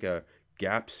him as like a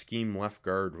gap scheme left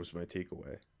guard was my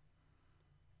takeaway.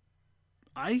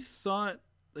 I thought.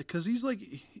 Because he's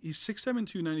 6'7",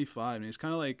 295, and he's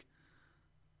kind of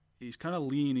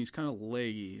lean, he's kind of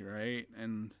leggy, right?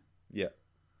 And yeah,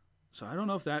 so I don't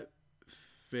know if that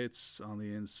fits on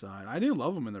the inside. I didn't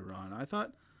love him in the run. I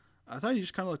thought he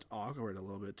just kind of looked awkward a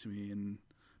little bit to me,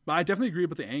 but I definitely agree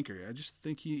about the anchor. I just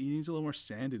think he needs a little more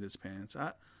sand in his pants.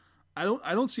 I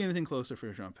don't see anything close to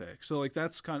first round pick. So like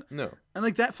that's kind of no, and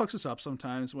like that fucks us up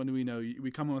sometimes when we know we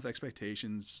come in with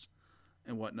expectations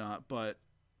and whatnot, but.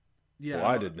 Yeah, well,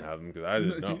 I didn't have him because I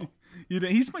didn't know.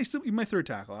 He's my 3rd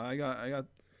tackle. I got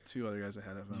 2 other guys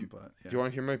ahead of him. But yeah. Do you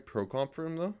want to hear my pro comp for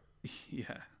him though?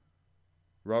 Yeah.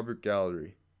 Robert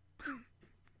Gallery.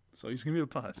 So he's gonna be a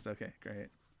bust. Okay, great.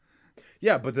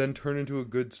 Yeah, but then turn into a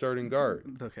good starting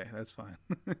guard. Okay, that's fine.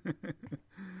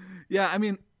 Yeah, I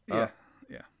mean, yeah.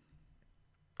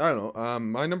 I don't know.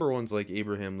 My number 1's like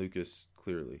Abraham Lucas,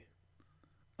 clearly.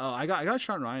 Oh, I got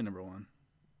Sean Ryan number 1.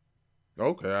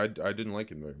 Okay, I didn't like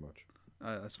him very much.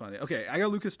 That's funny. Okay, I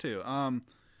got Lucas too.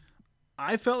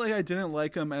 I felt like I didn't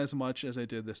like him as much as I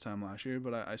did this time last year,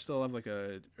 but I still have like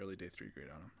a early day 3 grade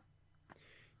on him.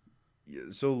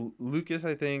 Yeah, so Lucas,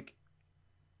 I think,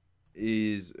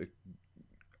 is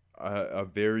a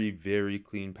very, very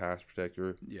clean pass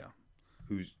protector. Yeah.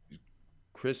 Who's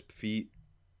crisp feet,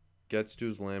 gets to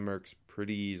his landmarks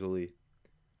pretty easily.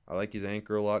 I like his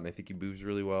anchor a lot, and I think he moves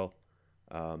really well.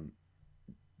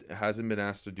 Hasn't been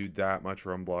asked to do that much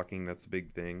run blocking. That's a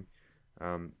big thing.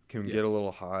 Can get a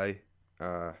little high,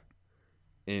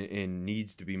 and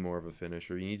needs to be more of a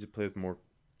finisher. He needs to play with more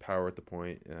power at the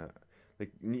point. I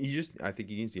think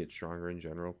he needs to get stronger in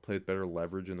general. Play with better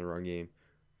leverage in the run game,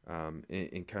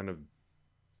 and kind of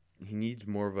he needs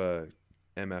more of a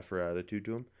MFer attitude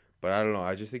to him. But I don't know.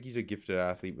 I just think he's a gifted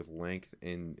athlete with length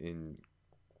and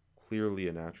clearly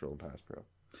a natural pass pro.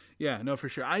 Yeah, no, for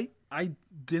sure. I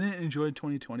didn't enjoy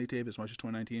 2020 tape as much as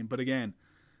 2019, but again,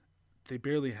 they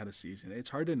barely had a season. It's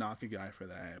hard to knock a guy for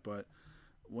that. But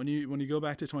when you go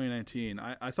back to 2019,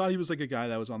 I thought he was like a guy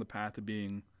that was on the path to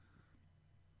being,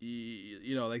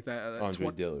 like that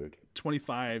Andre Dillard,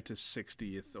 25 to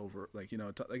 60th over, like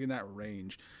like in that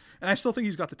range. And I still think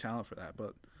he's got the talent for that.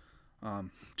 But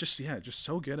just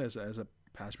so good as a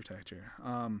pass protector.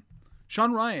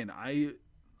 Sean Ryan, I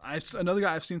another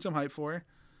guy I've seen some hype for.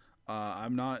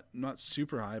 I'm not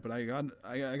super high, but I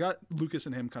got Lucas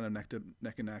and him kind of neck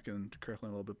and neck, and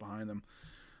Kirkland a little bit behind them.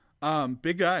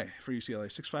 Big guy for UCLA,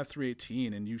 6'5",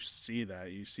 318, and you see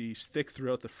that. You see he's thick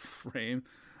throughout the frame.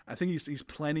 I think he's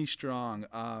plenty strong.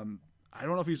 I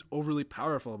don't know if he's overly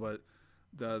powerful, but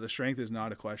the strength is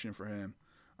not a question for him.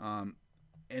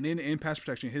 And in pass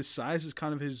protection, his size is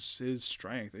kind of his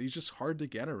strength. He's just hard to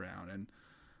get around, and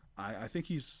I think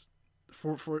he's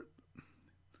for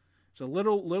it's a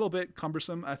little bit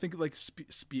cumbersome. I think like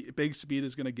big speed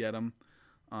is going to get him.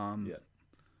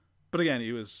 But again,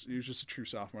 he was just a true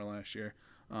sophomore last year.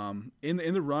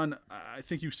 In the run, I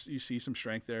think you see some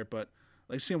strength there, but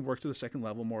I see him work to the second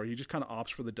level more. He just kind of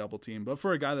opts for the double team. But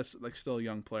for a guy that's like still a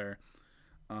young player,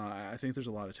 I think there's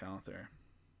a lot of talent there.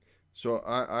 So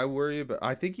I worry about.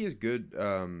 I think he has good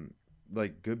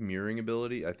good mirroring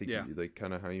ability. I think like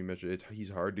kind of how you measure it. He's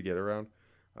hard to get around,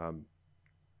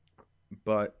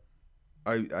 but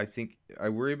I think I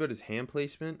worry about his hand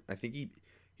placement. I think he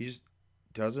just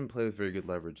doesn't play with very good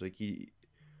leverage. Like he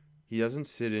doesn't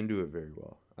sit into it very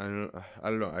well. I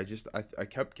don't know. I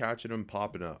kept catching him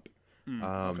popping up.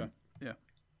 Okay. Yeah.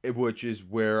 Which is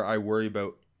where I worry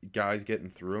about guys getting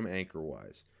through him anchor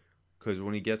wise, because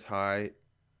when he gets high,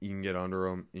 you can get under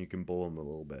him and you can bull him a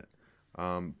little bit.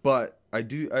 But I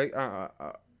do.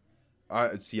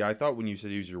 I see. I thought when you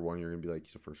said he was your one, you're gonna be like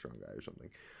he's a first round guy or something.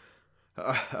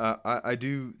 I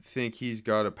do think he's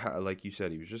got like you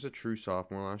said, he was just a true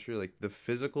sophomore last year. Like the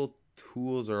physical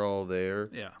tools are all there.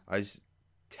 Yeah.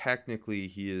 Technically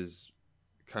he is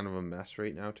kind of a mess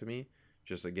right now to me.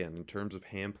 Just again, in terms of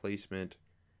hand placement,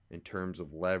 in terms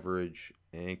of leverage,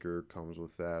 anchor comes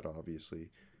with that obviously.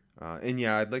 And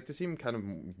yeah, I'd like to see him kind of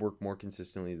work more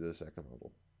consistently to the second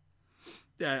level.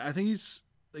 Yeah, I think he's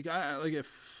like I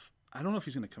don't know if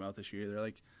he's gonna come out this year. They're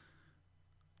like.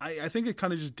 I think it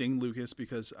kind of just dinged Lucas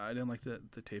because I didn't like the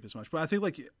tape as much. But I think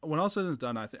like when all said and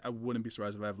done, I wouldn't be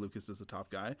surprised if I have Lucas as the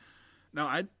top guy. Now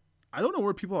I don't know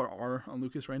where people are on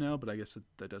Lucas right now, but I guess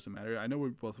that doesn't matter. I know where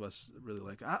both of us really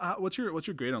like. What's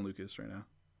your grade on Lucas right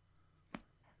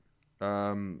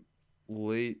now?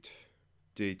 Late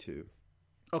day 2.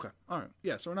 Okay, all right.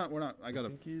 Yeah, so we're not. I got a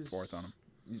 4th on him.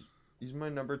 He's my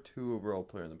number 2 overall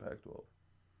player in the Pac-12.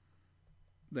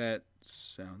 That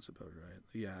sounds about right.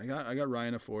 Yeah, I got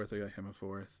Ryan a 4th. I got him a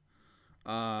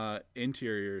 4th.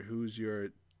 Interior, who's your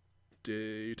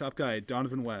top guy?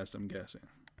 Donovan West, I'm guessing.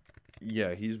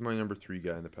 Yeah, he's my number 3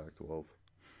 guy in the Pac-12.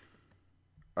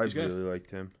 I really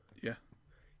liked him. Yeah,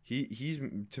 he's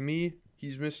to me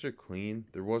he's Mr. Clean.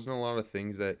 There wasn't a lot of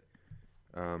things that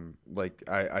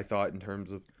I thought in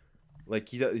terms of like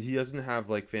he doesn't have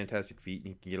like fantastic feet and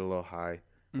he can get a little high.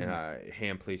 Mm-hmm. And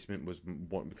hand placement was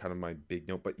one kind of my big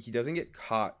note, but he doesn't get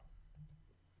caught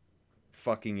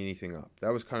fucking anything up.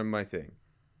 That was kind of my thing.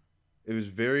 It was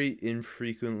very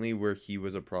infrequently where he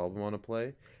was a problem on a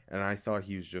play, and I thought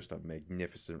he was just a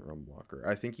magnificent run blocker.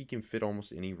 I think he can fit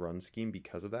almost any run scheme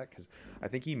because of that, because I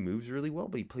think he moves really well,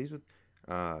 but he plays with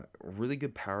really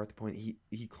good power at the point.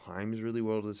 He climbs really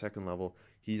well to the second level.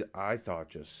 I thought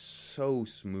just so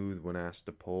smooth when asked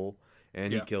to pull.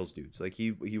 And he kills dudes. Like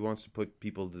he wants to put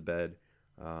people to bed.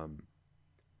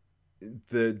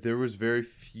 There was very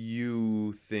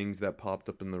few things that popped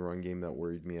up in the run game that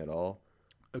worried me at all.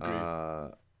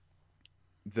 Agreed.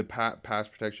 The pass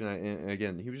protection, and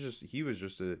again, he was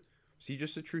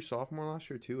just a true sophomore last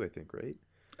year too. I think, right?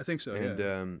 I think so.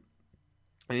 And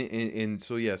And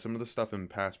so yeah, some of the stuff in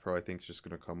pass pro I think is just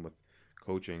going to come with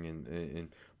coaching,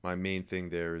 and my main thing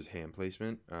there is hand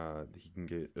placement. He can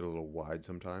get it a little wide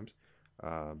sometimes,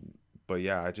 but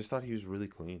yeah, I just thought he was really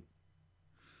clean.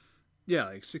 Yeah,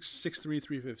 like 6'3",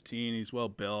 315. He's well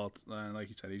built, and like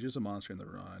you said, he's just a monster in the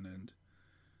run. And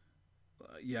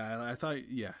yeah, I thought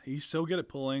he's so good at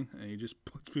pulling, and he just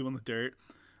puts people in the dirt.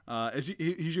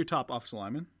 He's your top offensive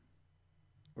lineman,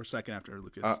 or second after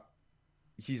Lucas?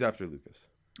 He's after Lucas.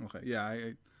 Okay,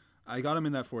 yeah, I got him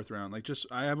in that 4th round. Like,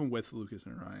 I have him with Lucas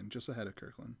and Ryan, just ahead of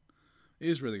Kirkland.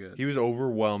 He's really good. He was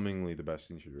overwhelmingly the best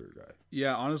interior guy.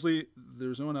 Yeah, honestly,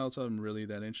 there's no one else I'm really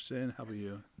that interested in. How about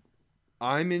you?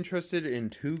 I'm interested in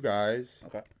 2 guys.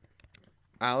 Okay.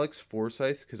 Alex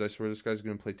Forsyth, because I swear this guy's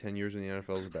going to play 10 years in the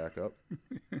NFL as a backup.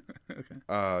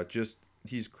 Okay.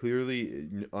 He's clearly,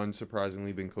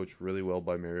 unsurprisingly, been coached really well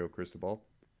by Mario Cristobal.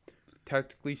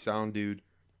 Technically sound dude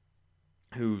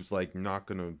who's, like, not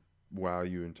going to wow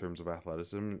you in terms of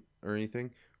athleticism or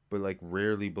anything, but, like,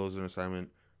 rarely blows an assignment.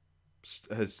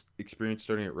 Has experience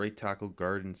starting at right tackle,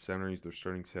 guard, and center. He's their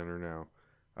starting center now.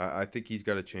 I think he's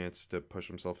got a chance to push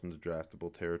himself into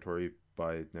draftable territory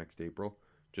by next April,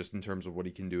 just in terms of what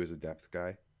he can do as a depth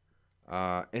guy.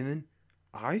 And then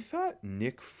I thought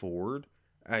Nick Ford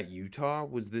at Utah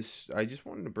was this. I just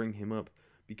wanted to bring him up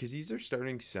because he's their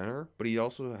starting center, but he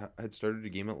also had started a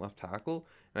game at left tackle,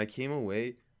 and I came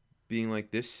away being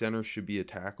like, this center should be a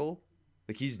tackle.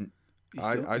 Like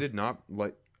I did not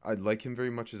like. I like him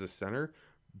very much as a center,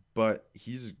 but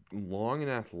he's long and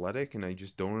athletic, and I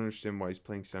just don't understand why he's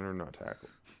playing center and not tackle.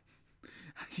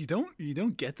 You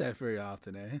don't get that very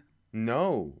often, eh?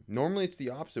 No. Normally it's the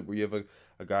opposite, where you have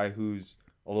a guy who's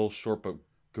a little short but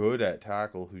good at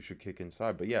tackle who should kick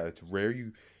inside. But yeah, it's rare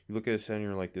you look at a center and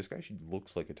you're like, this guy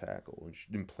looks like a tackle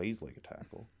and plays like a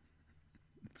tackle.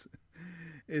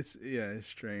 It's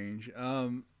strange. I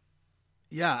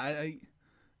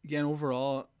again,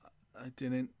 overall, I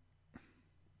don't know.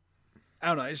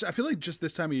 I feel like just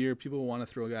this time of year, people want to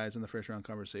throw guys in the first round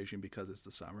conversation because it's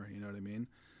the summer. You know what I mean?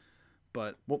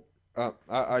 But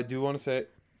I do want to say,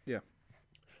 yeah,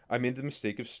 I made the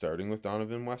mistake of starting with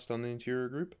Donovan West on the interior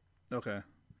group. Okay,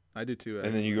 I did too.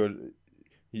 And then you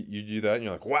do that, and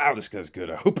you're like, wow, this guy's good.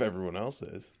 I hope everyone else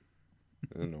is.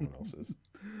 And then no one else is.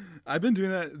 I've been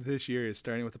doing that this year,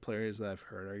 starting with the players that I've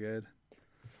heard are good.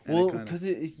 Well, because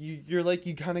you're like,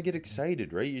 you kind of get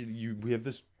excited, right? We have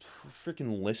this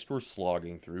freaking list we're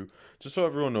slogging through. Just so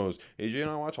everyone knows, AJ and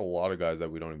I watch a lot of guys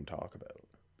that we don't even talk about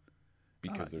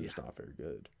because they're just not very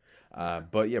good.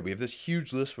 But yeah, we have this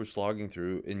huge list we're slogging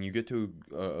through, and you get to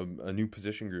a new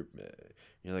position group.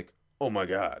 You're like, oh my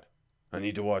God, I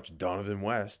need to watch Donovan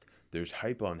West. There's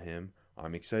hype on him.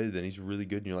 I'm excited that he's really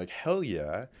good. And you're like, hell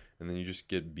yeah. And then you just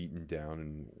get beaten down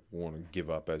and want to give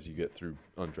up as you get through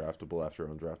undraftable after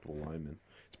undraftable linemen.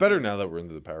 It's better now that we're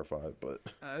into the Power 5, but...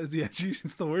 yeah,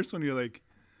 it's the worst when you're like...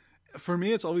 For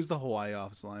me, it's always the Hawaii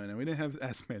offensive linemen, and we didn't have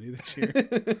as many this year.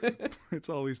 It's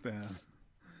always them.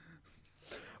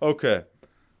 Okay.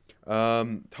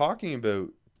 Talking about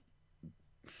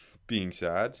being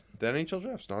sad, the NHL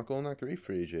draft's not going that great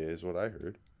for AJ, is what I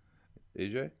heard.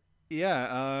 AJ?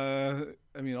 Yeah,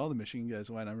 I mean, all the Michigan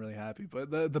guys went. I'm really happy, but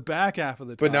the back half of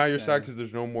the. But now you're sad because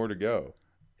there's no more to go.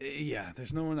 Yeah,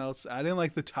 there's no one else. I didn't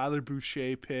like the Tyler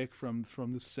Boucher pick from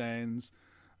the Sens.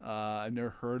 I've never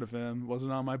heard of him.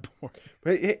 Wasn't on my board.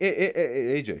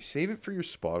 Hey, AJ, save it for your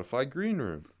Spotify Green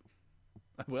Room.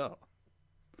 I will.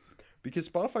 Because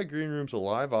Spotify Green Room's a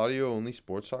live audio-only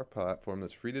sports talk platform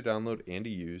that's free to download and to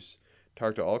use.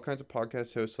 Talk to all kinds of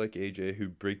podcast hosts like AJ who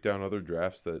break down other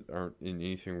drafts that aren't in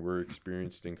anything we're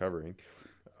experienced in covering.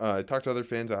 Talk to other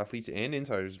fans, athletes, and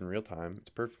insiders in real time. It's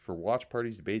perfect for watch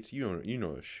parties, debates. You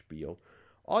know the spiel.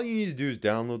 All you need to do is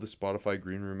download the Spotify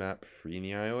Green Room app free in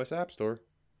the iOS App Store.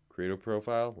 Create a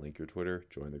profile, link your Twitter,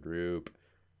 join the group,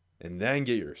 and then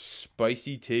get your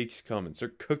spicy takes coming.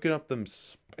 Start cooking up them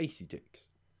spicy takes.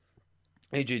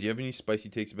 AJ, do you have any spicy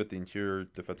takes about the interior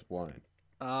defensive line?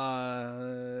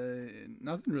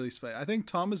 Nothing really spicy. I think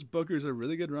Thomas Booker's a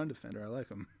really good run defender. I like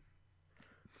him.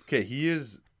 Okay, he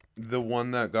is the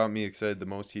one that got me excited the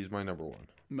most. He's my number one.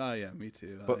 Yeah, me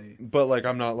too. But like,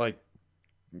 I'm not like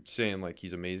saying like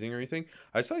he's amazing or anything.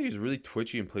 I just thought he was really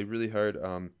twitchy and played really hard.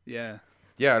 Yeah,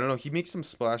 I don't know. He makes some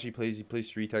splashy plays. He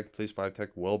plays 3-tech, plays 5-tech,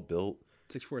 well built.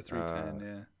 6'4", 310,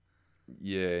 yeah.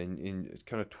 Yeah, and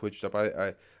kind of twitched up.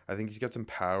 I think he's got some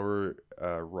power,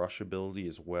 rush ability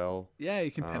as well. Yeah,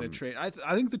 he can penetrate. I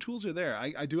think the tools are there.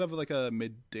 I do have like a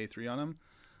mid day 3 on him.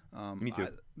 Me too.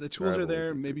 The tools are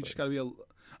there. Maybe just got to be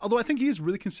although I think he is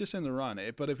really consistent in the run.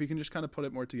 But if he can just kind of put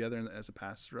it more together as a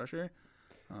pass rusher,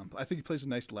 I think he plays a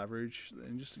nice leverage,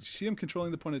 and just you see him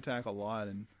controlling the point of attack a lot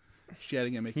and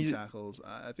shedding and making tackles.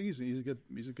 I think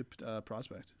he's a good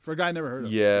prospect for a guy I never heard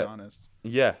of. Yeah. To be honest.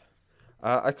 Yeah.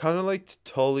 I kind of liked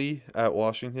Tully at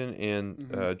Washington and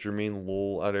Jermaine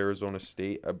Lowell at Arizona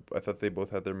State. I thought they both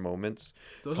had their moments.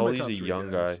 Those Tully's are my top a three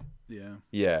young guys. guy. Yeah.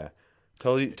 Yeah.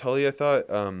 Tully, I thought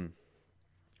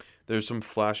there's some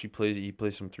flashy plays. He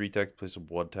plays some 3-tech, plays some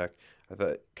 1-tech. I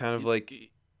thought kind of like...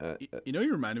 you know who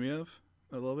you reminded me of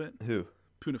a little bit? Who?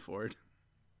 Puna Ford.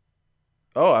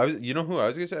 Oh, you know who I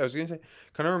was gonna say? I was gonna say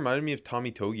kind of reminded me of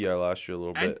Tommy Togiai last year a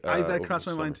little bit. That crossed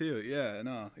my mind too.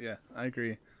 Yeah, I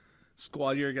agree.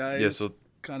 Squadier guys, Yeah, so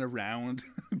kind of round,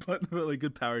 but really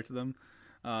good power to them.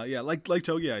 Like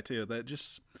Togiai too. That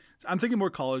just I'm thinking more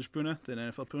college Puna than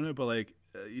NFL Puna, but like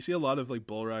you see a lot of like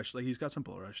bull rush. Like he's got some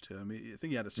bull rush too. I mean, I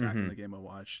think he had a sack in the game I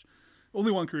watched.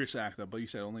 Only one career sack though, but you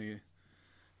said only.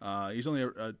 He's only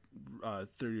a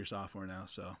third-year sophomore now,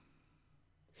 so.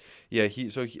 Yeah,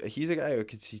 he's a guy who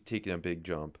could see taking a big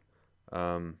jump. He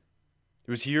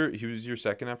was your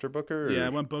second after Booker? Or? Yeah, I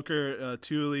went Booker,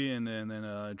 Thule, and then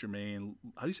Jermaine.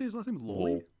 How do you say his last name?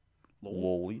 Lowell.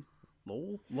 Lowell.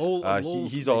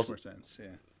 He's also. More sense.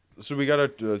 Yeah. So we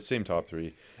got our same top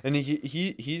three, and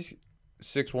he's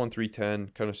 6'1", 310,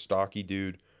 kind of stocky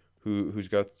dude. Who's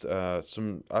got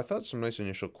some nice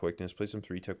initial quickness, play some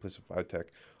 3-tech, play some 5-tech.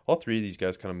 All three of these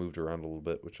guys kind of moved around a little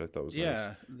bit, which I thought was nice.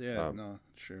 Yeah,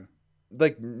 true.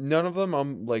 Like none of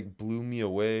them blew me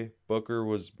away. Booker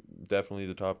was definitely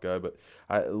the top guy, but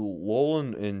Lowell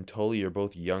and Tully are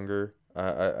both younger.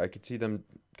 I could see them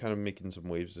kind of making some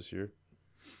waves this year.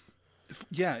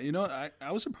 Yeah,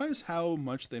 I was surprised how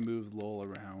much they moved Lowell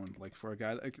around. Like for a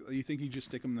guy, like, you think you just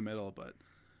stick him in the middle, but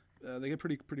they get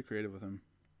pretty creative with him.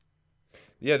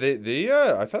 Yeah, they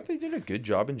I thought they did a good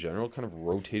job in general, kind of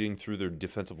rotating through their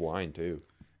defensive line too.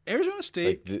 Arizona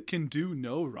State can do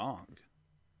no wrong.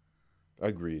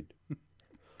 Agreed.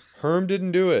 Herm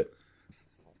didn't do it.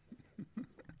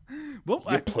 Well,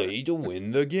 you play to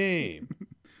win the game.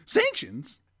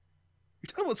 Sanctions?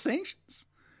 You're talking about sanctions?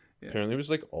 Yeah. Apparently, it was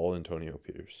like all Antonio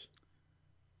Pierce.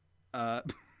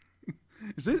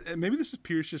 Is it? Maybe this is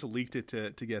Pierce just leaked it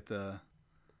to get the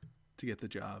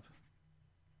job.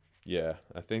 Yeah,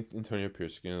 I think Antonio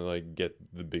Pierce is gonna get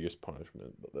the biggest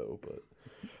punishment though. But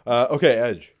okay,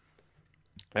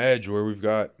 Edge, where we've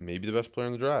got maybe the best player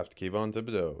in the draft, Kayvon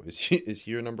Thibodeau. Is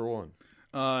he your number one?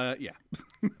 Yeah.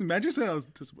 Imagine saying I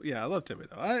love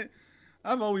Thibodeau.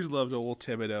 I've always loved old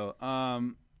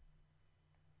Thibodeau.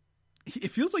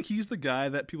 It feels like he's the guy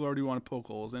that people already want to poke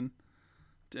holes in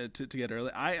to get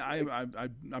early.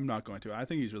 I'm not going to. I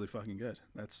think he's really fucking good.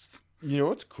 That's. You know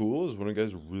what's cool is when a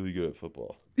guy's really good at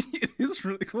football. It is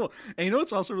really cool. And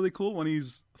what's also really cool when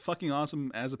he's fucking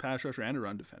awesome as a pass rusher and a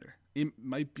run defender. He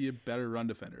might be a better run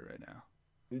defender right now.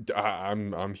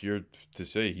 I'm here to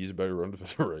say he's a better run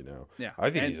defender right now. Yeah,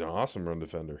 I think he's an awesome run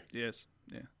defender. Yes,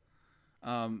 yeah.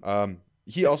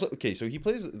 He also so he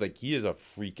plays he is a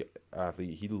freak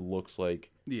athlete. He looks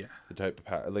like the type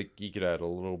of he could add a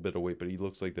little bit of weight, but he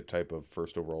looks like the type of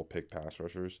first overall pick pass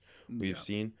rushers we've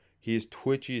seen. He is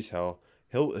twitchy as hell.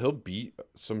 He'll beat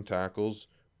some tackles.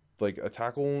 Like a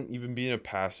tackle won't even be in a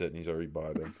pass set, and he's already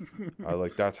by them.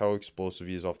 That's how explosive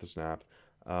he is off the snap.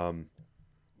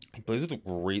 He plays with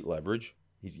great leverage.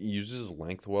 He uses his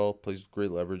length well. Plays with great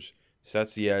leverage.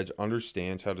 Sets the edge.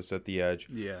 Understands how to set the edge.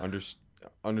 Yeah.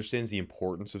 Understands the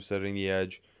importance of setting the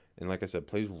edge, and like I said,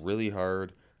 plays really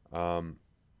hard. I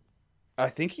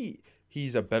think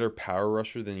he's a better power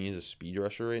rusher than he is a speed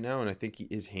rusher right now, and I think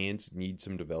his hands need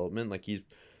some development. Like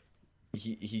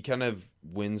he kind of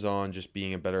wins on just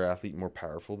being a better athlete, more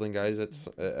powerful than guys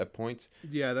at points.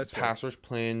 Yeah, that's pass rush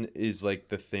plan is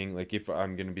the thing. Like if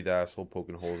I'm gonna be the asshole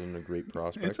poking holes in a great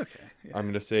prospect, it's okay. Yeah. I'm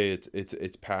gonna say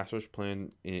it's pass rush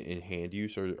plan in hand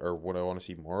use or what I want to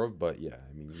see more of. But yeah,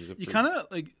 I mean he's a. You kind of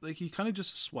like he kind of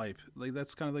just swipe. Like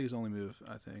that's kind of his only move,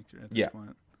 I think. At this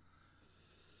point.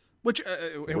 Which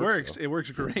it works. It works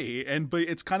great, but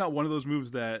it's kind of one of those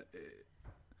moves that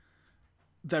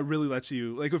really lets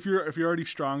you if you're already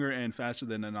stronger and faster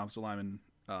than an offensive lineman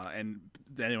and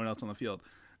anyone else on the field.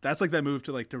 That's that move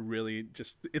to really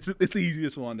just it's the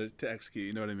easiest one to execute.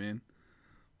 You know what I mean?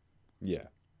 Yeah.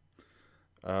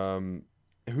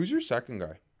 Who's your second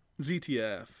guy?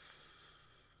 ZTF.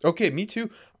 Okay, me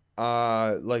too.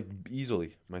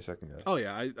 Easily my second guy. Oh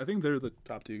yeah, I think they're the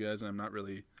top two guys, and I'm not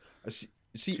really.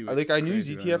 See, I knew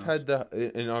ZTF had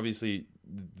and obviously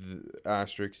the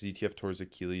asterisk ZTF tore his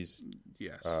Achilles.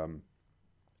 Yes. A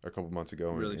couple months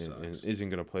ago, really and isn't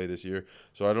going to play this year.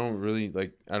 So I don't really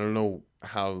I don't know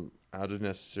how to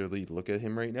necessarily look at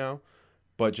him right now,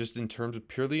 but just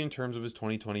purely in terms of his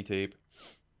 2020 tape,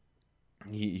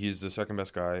 He's the second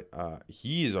best guy.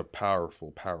 He is a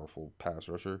powerful pass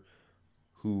rusher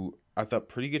who I thought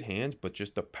pretty good hands, but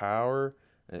just the power,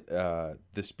 the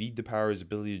speed to power, his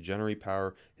ability to generate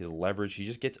power, his leverage. He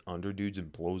just gets under dudes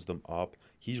and blows them up.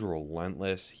 He's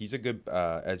relentless. He's a good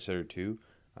edge setter too.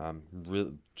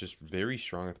 Really, just very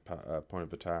strong at the point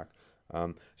of attack.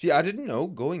 See, I didn't know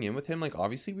going in with him. Like,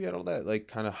 obviously, we had all that like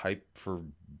kind of hype for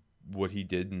what he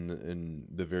did in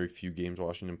the very few games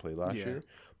Washington played last year.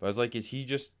 But I was like, is he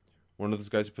just one of those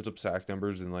guys who puts up sack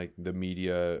numbers and like the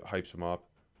media hypes him up?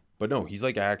 But no, he's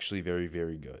like actually very,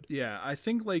 very good. Yeah, I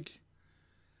think like,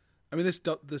 I mean, this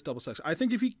double sucks. I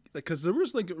think if he, because there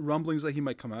was like rumblings that he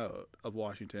might come out of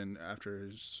Washington after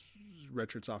his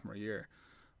redshirt sophomore year,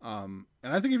 and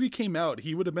I think if he came out,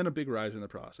 he would have been a big riser in the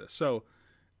process. So,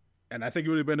 and I think it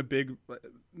would have been a big,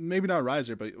 maybe not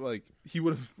riser, but like he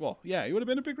would have, well, yeah, he would have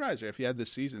been a big riser if he had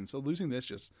this season. So losing this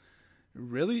just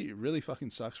really, really fucking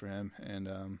sucks for him.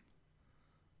 And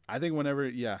I think whenever,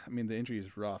 I mean, the injury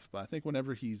is rough, but I think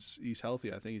whenever he's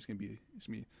healthy, I think he's gonna be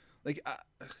like,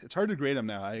 it's hard to grade him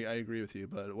now. I agree with you,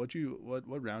 but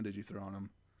what round did you throw on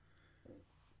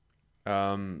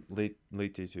him?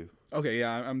 Late day 2. Okay,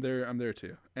 yeah, I'm there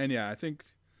too, and yeah, I think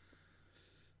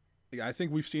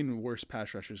we've seen worse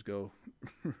pass rushers go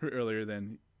earlier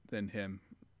than him.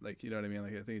 Like, you know what I mean?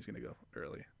 Like, I think he's gonna go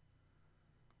early.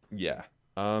 Yeah.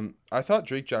 I thought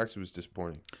Drake Jackson was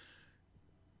disappointing.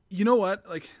 You know what?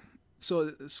 Like,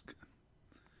 so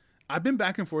I've been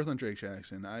back and forth on Drake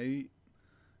Jackson.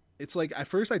 It's like at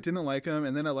first I didn't like him,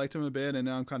 and then I liked him a bit, and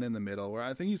now I'm kind of in the middle where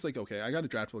I think he's like, okay, I got a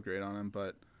draftable grade on him,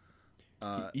 but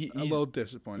a little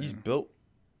disappointing.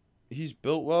 He's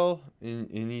built well, and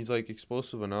he's like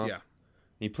explosive enough. Yeah,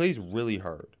 he plays really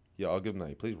hard. Yeah, I'll give him that.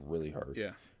 He plays really hard.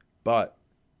 Yeah, but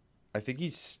I think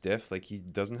he's stiff. Like, he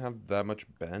doesn't have that much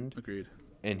bend. Agreed.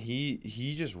 And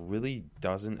he just really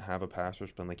doesn't have a pass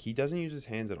rush bend. Like, he doesn't use his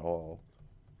hands at all.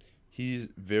 He's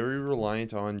very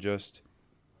reliant on just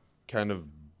kind of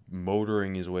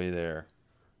motoring his way there.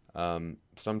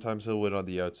 Sometimes he'll win on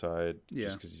the outside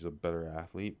just because he's a better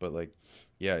athlete. But, like,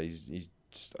 yeah, he's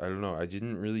just, I don't know. I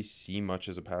didn't really see much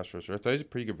as a pass rusher. I thought he's a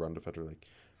pretty good run defender. Like,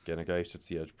 again, a guy who sits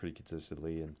the edge pretty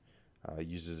consistently and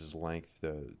uses his length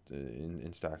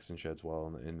in stacks and sheds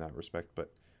well in that respect.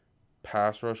 But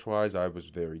pass rush wise, I was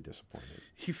very disappointed.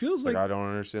 He feels like I don't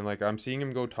understand. Like, I'm seeing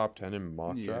him go top 10 in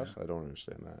mock drafts. I don't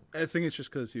understand that. I think it's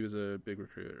just because he was a big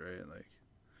recruit, right?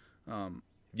 Like,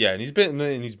 yeah, and he's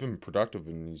been productive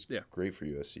and he's great for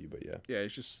USC. But yeah,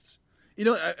 it's just, you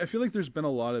know, I feel like there's been a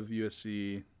lot of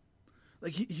USC,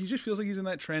 like he just feels like he's in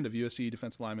that trend of USC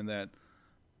defensive linemen that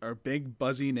are big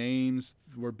buzzy names,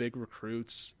 were big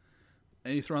recruits.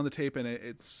 And you throw on the tape, and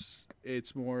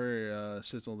it's more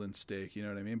sizzle than steak. You know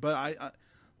what I mean? But I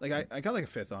got like a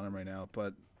 5th on him right now.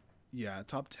 But yeah,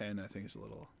 top 10 I think is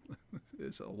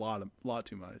it's a lot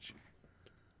too much.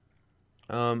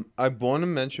 I want to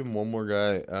mention one more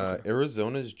guy.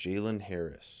 Arizona's Jalen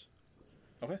Harris.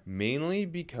 Okay. Mainly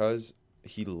because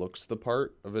he looks the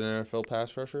part of an NFL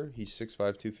pass rusher. He's 6'5",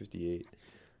 258,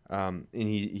 and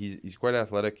he's quite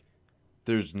athletic.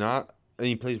 There's not, and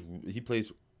he plays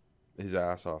his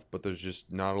ass off, but there's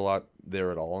just not a lot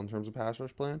there at all in terms of pass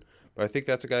rush plan. But I think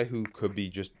that's a guy who could be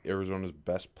just Arizona's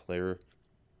best player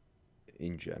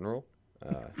in general.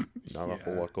 Not a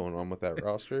whole lot going on with that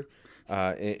roster,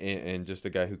 and just a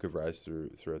guy who could rise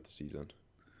throughout the season.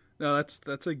 No,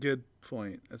 that's a good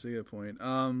point. That's a good point.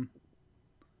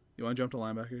 You want to jump to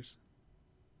linebackers?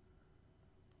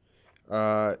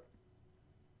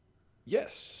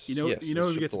 Yes. You know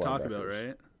who we get to talk about,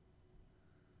 right?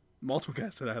 Multiple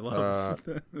guys that I love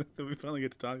that we finally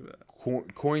get to talk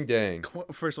about. Coin Dang.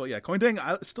 First of all, Coin Dang.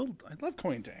 I love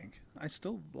Coin Dang. I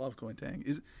still love Coin Dang.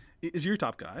 Is your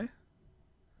top guy?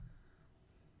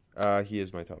 He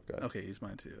is my top guy. Okay, he's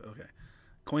mine too. Okay,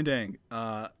 Coin Dang.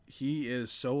 He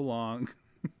is so long.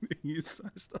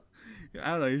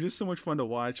 I don't know. He's just so much fun to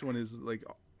watch when his like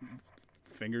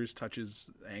fingers touch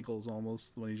his ankles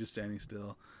almost when he's just standing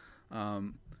still.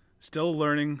 Still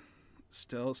learning.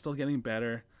 Still getting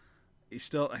better. He's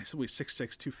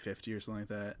 6'6", 250 or something like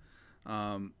that.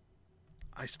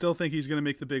 I still think he's going to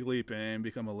make the big leap and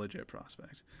become a legit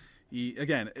prospect.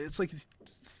 It's like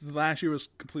last year was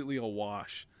completely a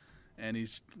wash, and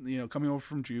he's coming over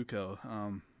from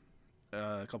JUCO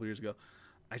a couple years ago.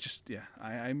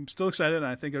 I'm still excited, and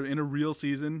I think in a real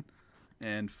season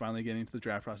and finally getting into the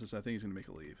draft process, I think he's going to make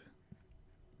a leap.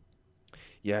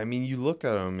 Yeah, I mean, you look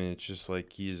at him, and it's just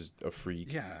like he's a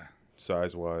freak. Yeah.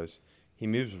 Size-wise. He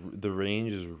moves. The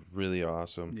range is really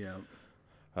awesome. Yeah.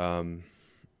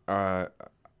 I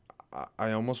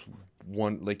almost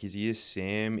want, like, is he a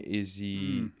Sam? Is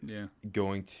he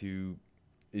going to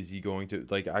is he going to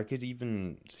like? I could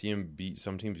even see him beat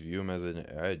some teams view him as an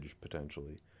edge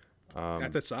potentially.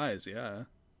 At that size, yeah.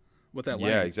 With that Yeah,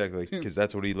 length. exactly, because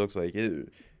that's what he looks like. He's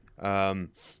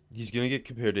gonna get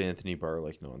compared to Anthony Barr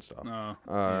like nonstop.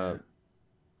 Yeah.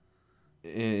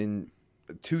 And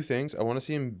two things, I want to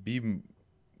see him be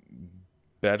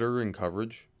better in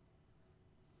coverage.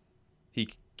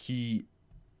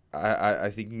 I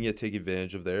think he can take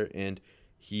advantage of there, and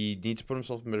he needs to put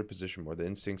himself in a better position more. The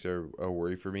instincts are a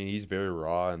worry for me. He's very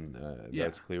raw, and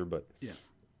that's clear. But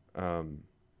I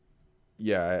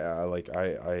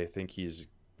think he's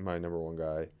my number one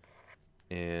guy,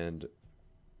 and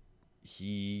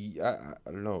I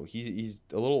don't know. He's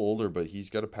a little older, but he's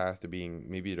got a path to being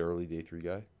maybe an early day 3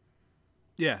 guy.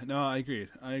 Yeah, no, I agree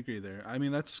there. I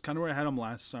mean, that's kind of where I had him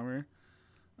last summer.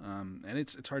 And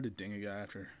it's hard to ding a guy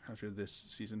after this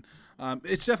season.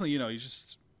 It's definitely, he's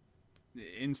just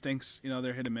instincts,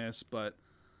 they're hit and miss, but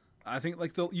I think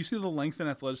like you see the length and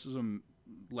athleticism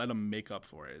let him make up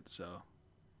for it. So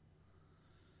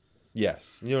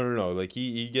yes, no. Like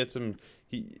he gets him.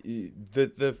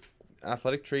 The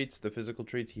athletic traits, the physical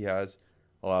traits he has,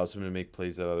 allows him to make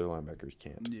plays that other linebackers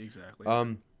can't. Yeah, exactly.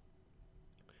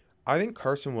 I think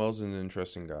Carson Wells is an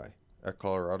interesting guy at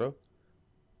Colorado.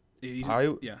 Go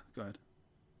ahead.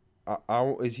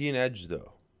 Is he an edge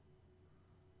though?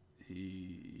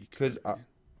 Because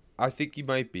I think he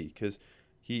might be, because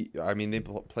they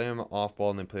play him off ball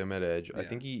and they play him at edge. Yeah. I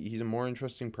think he's a more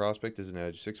interesting prospect as an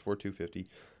edge. 6'4", 250.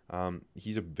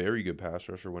 He's a very good pass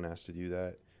rusher when asked to do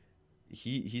that.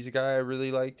 He's a guy I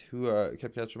really liked who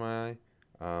kept catching my eye.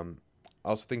 I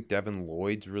also think Devin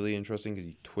Lloyd's really interesting because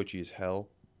he's twitchy as hell.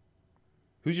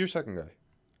 Who's your second guy?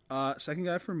 Second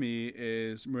guy for me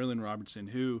is Merlin Robertson,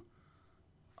 who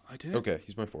I didn't. Okay,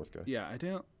 he's my fourth guy. Yeah, I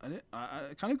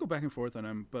kind of go back and forth on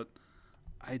him, but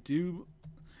I do.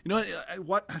 I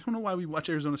don't know why we watch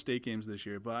Arizona State games this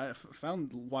year, but I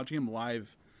found watching him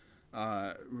live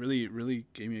really, really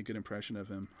gave me a good impression of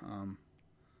him.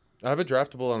 I have a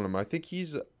draftable on him. I think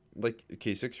he's 6'3",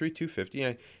 250.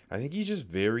 I think he's just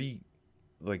very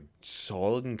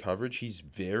solid in coverage. He's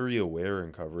very aware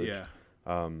in coverage. Yeah.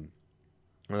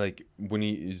 When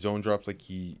he zone drops,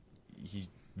 he's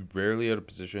rarely out of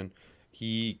position.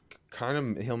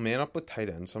 He'll man up with tight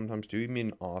ends sometimes too. He made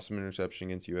an awesome interception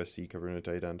against USC covering a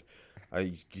tight end.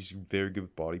 He's very good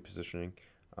with body positioning.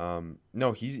 So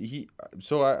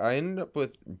I ended up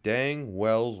with Dang,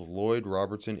 Wells, Lloyd,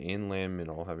 Robertson, and Landman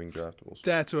all having draftables.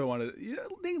 That's what I wanted.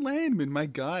 Nate Landman, my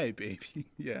guy, baby.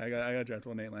 Yeah, I got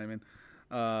draftable Nate Landman.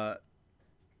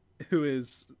 Who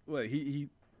is what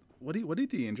what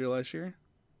did he injure last year?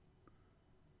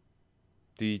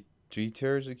 Did he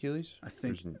tear his Achilles? I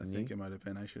think it might have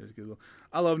been. I should have Googled.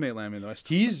 I love Nate Landman though.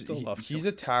 He's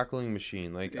a tackling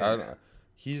machine.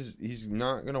 He's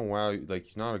not gonna wow.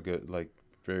 He's not a good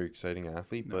very exciting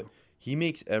athlete, but he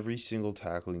makes every single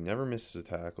tackle. He never misses a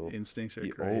tackle. Instincts are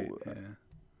great.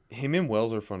 Him and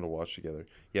Wells are fun to watch together.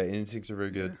 Yeah, instincts are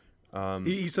very good.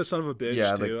 He's a son of a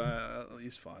bitch too.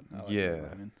 He's fun.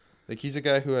 He's a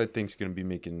guy who I think is going to be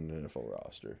making an NFL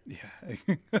roster. Yeah,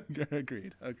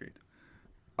 agreed.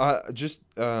 Just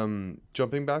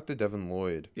jumping back to Devin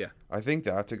Lloyd. Yeah, I think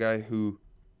that's a guy who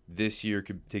this year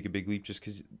could take a big leap just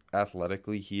because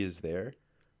athletically he is there.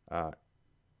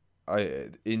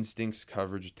 Instincts,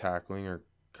 coverage, tackling are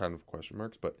kind of question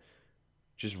marks, but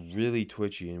just really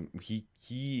twitchy, and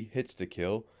he hits to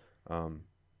kill.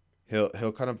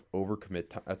 He'll kind of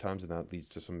overcommit at times, and that leads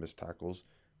to some missed tackles.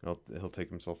 And he'll take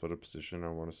himself out of position. I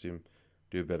want to see him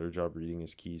do a better job reading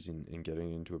his keys and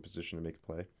getting into a position to make a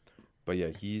play. But yeah,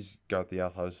 he's got the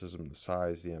athleticism, the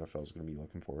size the NFL is going to be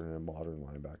looking for in a modern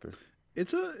linebacker.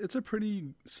 It's a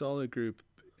pretty solid group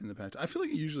in the Pac. I feel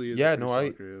like it usually is. Yeah,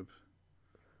 solid group.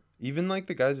 Even the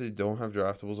guys that don't have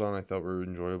draftables on, I thought were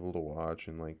enjoyable to watch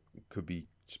and could be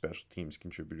special teams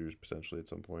contributors potentially at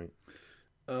some point.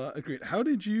 Agreed. How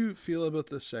did you feel about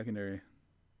the secondary?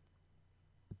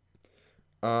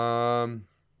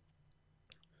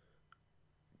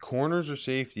 Corners or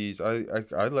safeties? I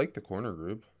like the corner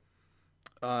group.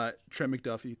 Trent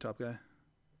McDuffie, top guy.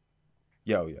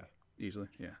 Yeah, oh yeah, easily,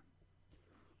 yeah.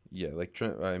 Yeah,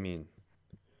 Trent. I mean,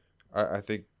 I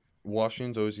think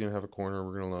Washington's always gonna have a corner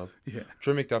we're gonna love. Yeah.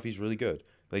 Trent McDuffie's really good.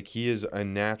 He is a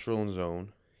natural in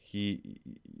zone. He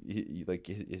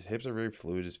his hips are very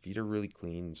fluid. His feet are really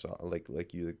clean. So like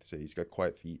you like to say, he's got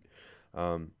quiet feet.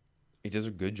 He does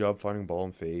a good job finding ball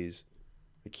in phase.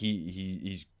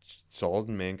 He's solid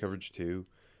in man coverage too.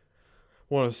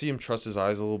 Want to see him trust his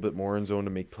eyes a little bit more in zone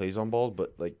to make plays on balls,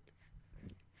 but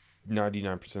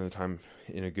 99% of the time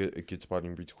in a good spot, he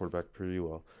reads quarterback pretty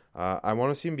well. I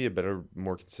want to see him be a better,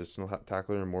 more consistent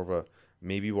tackler and more of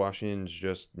Maybe Washington's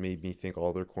just made me think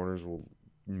all their corners will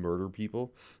murder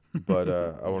people, but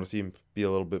I want to see him be a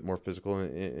little bit more physical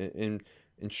and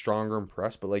stronger and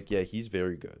press. But like, yeah, he's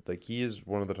very good. Like, he is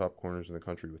one of the top corners in the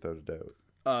country without a doubt.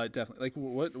 Definitely. Like,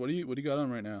 what do you got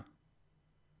on right now?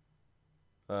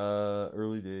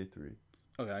 Early day 3.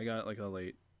 Okay, I got like a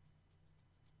late.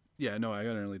 Yeah, no, I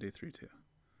got an early day 3 too.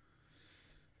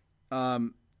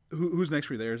 Who's next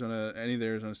for you? The Arizona? Any of the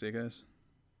Arizona State guys?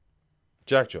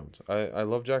 Jack Jones. I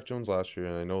love Jack Jones last year,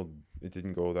 and I know it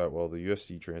didn't go that well. The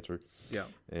USC transfer. Yeah.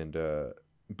 And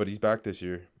but he's back this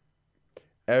year.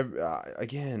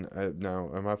 Now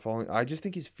am I falling? I just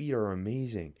think his feet are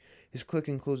amazing. His click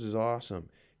and close is awesome.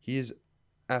 He is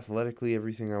athletically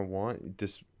everything I want.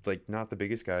 Just like not the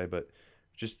biggest guy, but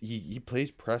just he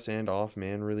plays press and off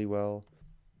man really well.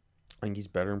 I think he's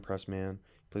better in press man.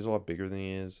 He plays a lot bigger than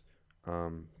he is.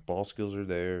 Ball skills are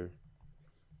there.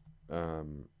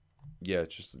 Yeah,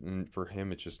 it's just for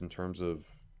him. It's just in terms of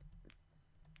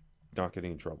not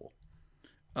getting in trouble.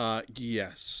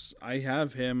 Yes, I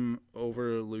have him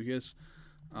over Lucas.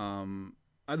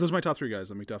 Those are my top 3 guys: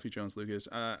 McDuffie, Jones, Lucas.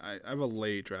 I have a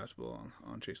late draftable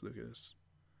on Chase Lucas.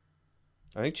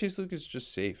 I think Chase Lucas is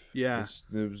just safe. Yeah,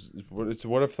 it's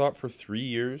what I've thought for 3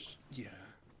 years. Yeah,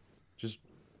 just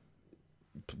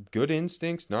good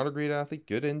instincts. Not a great athlete.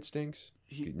 Good instincts.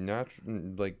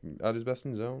 Like at his best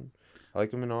in zone. I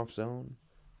like him in off zone.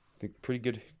 I think pretty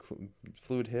good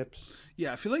fluid hips.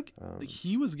 Yeah, I feel like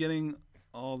he was getting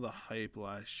all the hype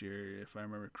last year, if I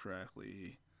remember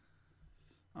correctly.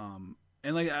 And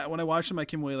like when I watched him, I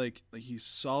came away like he's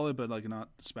solid, but like not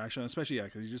special. Especially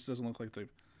because he just doesn't look like the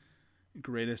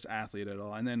greatest athlete at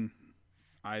all. And then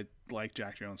I like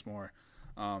Jack Jones more.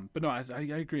 But no, I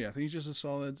agree. I think he's just a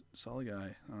solid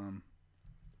guy.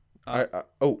 I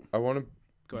want to.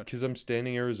 Go ahead. Because I'm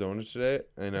standing Arizona today,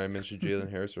 and I mentioned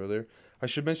Jalen Harris earlier. I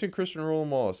should mention Christian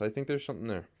Roland Wallace. I think there's something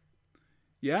there.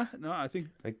 Yeah, no, I think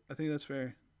that's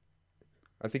fair.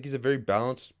 I think he's a very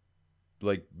balanced,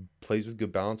 like plays with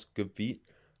good balance, good feet,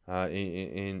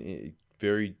 and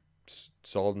very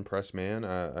solid and press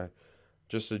man.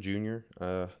 Just a junior.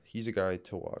 He's a guy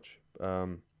to watch.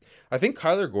 I think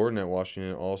Kyler Gordon at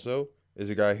Washington also is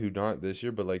a guy who not this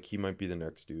year, but like he might be the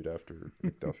next dude after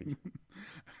McDuffie.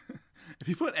 If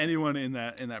you put anyone in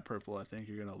that purple, I think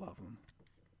you're gonna love them.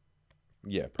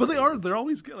 Yeah, probably. But they're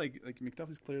always good. Like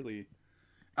McDuffie's clearly.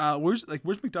 Where's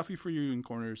McDuffie for you in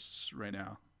corners right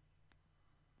now?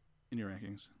 In your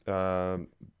rankings.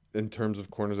 In terms of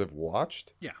corners I've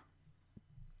watched. Yeah.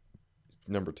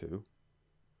 Number 2.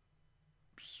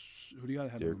 Who do you got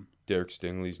ahead of him? Derek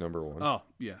Stingley's number 1. Oh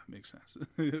yeah, makes sense.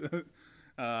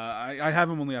 I have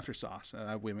him only after Sauce.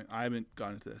 I haven't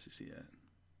gotten into the SEC yet.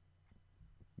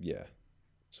 Yeah.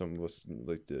 So I'm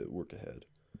like to work ahead.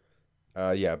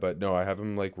 Yeah, but no, I have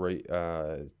him like right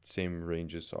same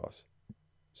range as Sauce.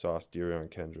 Sauce, Deion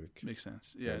Kendrick. Makes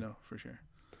sense. Yeah, no, for sure.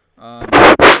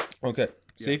 Okay.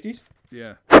 Yeah. Safeties?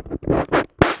 Yeah.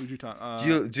 Who'd you talk?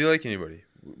 Do you like anybody?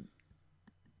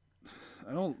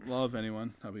 I don't love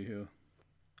anyone. How about you?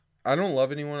 I don't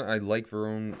love anyone. I like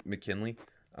Verone McKinley.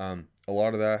 A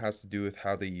lot of that has to do with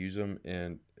how they use him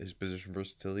and his position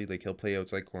versatility. Like he'll play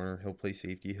outside corner, he'll play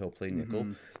safety, he'll play nickel.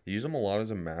 Mm-hmm. They use him a lot as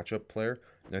a matchup player,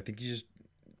 and I think he's just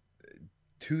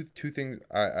two things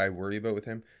I worry about with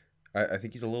him. I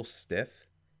think he's a little stiff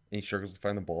and he struggles to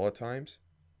find the ball at times.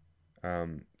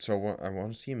 So I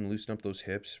want to see him loosen up those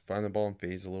hips, find the ball in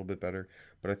phase a little bit better.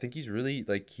 But I think he's really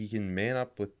like he can man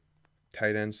up with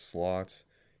tight end slots.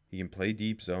 He can play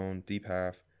deep zone, deep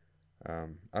half.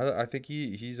 I think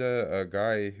he's a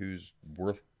guy who's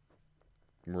worth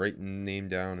writing name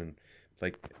down and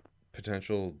like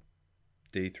potential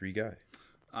day 3 guy.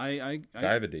 I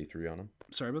have a day 3 on him.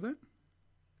 Sorry about that.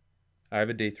 I have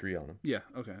a day 3 on him. Yeah.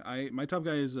 Okay. My top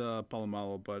guy is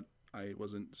Polamalu, but I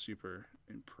wasn't super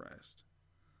impressed.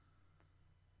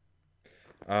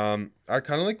 I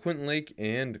kind of like Quentin Lake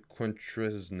and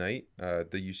Quintrez Knight, the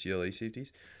UCLA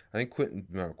safeties. I think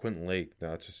Quentin Lake.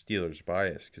 No, it's a Steelers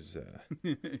bias because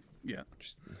yeah,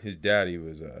 his daddy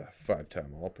was a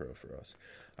 5-time All-Pro for us.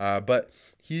 But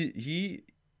he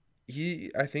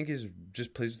I think is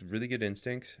just plays with really good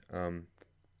instincts.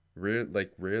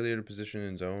 Rarely out of position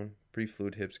in zone. Pretty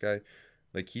fluid hips guy.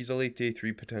 Like he's a late day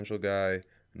 3 potential guy.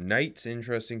 Knight's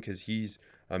interesting because he's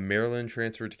a Maryland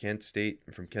transfer to Kent State,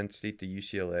 from Kent State to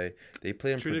UCLA. They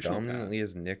play him predominantly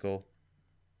as nickel.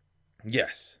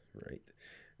 Yes, right.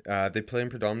 They play him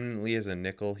predominantly as a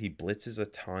nickel. He blitzes a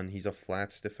ton. He's a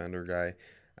flats defender guy.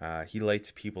 He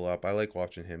lights people up. I like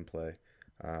watching him play.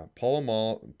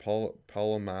 Polamalu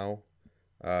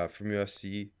from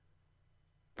USC.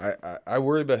 I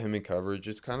worry about him in coverage.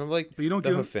 It's kind of like But you don't the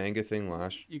give him- Hufanga thing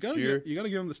last You gotta year. you gotta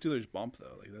give him the Steelers bump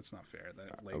though. Like that's not fair.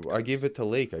 That Lake I does. gave it to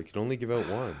Lake. I could only give out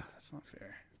one. That's not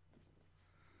fair.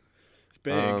 It's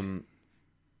big.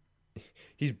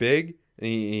 He's big and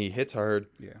he hits hard.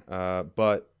 Yeah.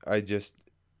 But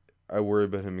I worry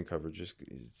about him in coverage. Just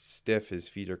he's stiff. His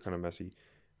feet are kind of messy.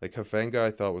 Like Hufanga,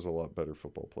 I thought was a lot better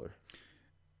football player.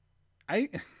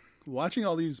 Watching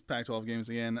all these Pac-12 games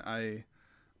again, I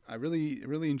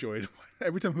really enjoyed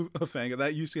every time Hufanga,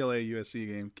 that UCLA USC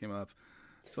game came up.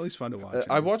 It's always fun to watch.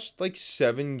 I watched like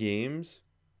 7 games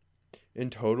in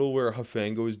total where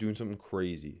Hufanga was doing something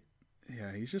crazy.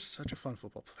 Yeah, he's just such a fun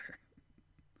football player.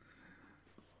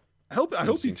 I hope he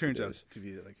Instinct turns for out days. to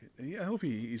be like. Yeah, I hope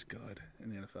he's good in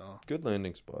the NFL. Good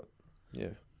landing spot.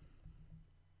 Yeah.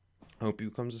 I hope he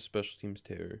becomes a special teams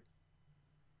terror.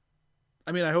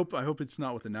 I mean, I hope it's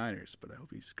not with the Niners, but I hope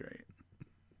he's great.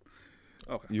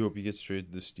 Okay. You hope he gets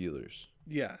traded to the Steelers.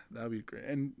 Yeah, that would be great.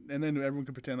 And then everyone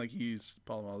can pretend like he's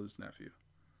Polamalu's nephew.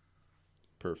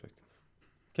 Perfect.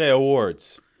 Okay,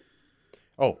 awards.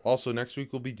 Oh, also next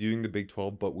week we'll be doing the Big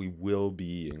 12, but we will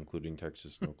be including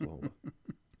Texas and Oklahoma.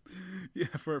 Yeah,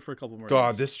 for a couple more. God,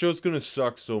 games. this show's going to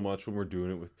suck so much when we're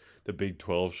doing it with the Big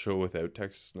 12 show without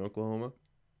Texas and Oklahoma.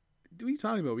 What are you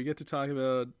talking about? We get to talk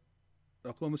about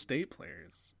Oklahoma State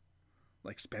players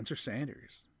like Spencer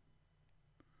Sanders.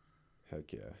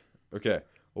 Heck yeah. Okay,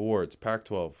 awards.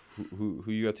 Pac-12. Who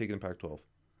you got taking the Pac-12?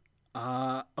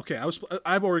 Okay,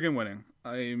 I have Oregon winning.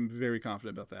 I'm very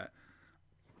confident about that.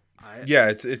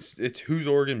 Yeah, it's who's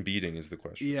Oregon beating is the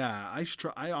question. Yeah,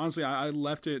 I honestly I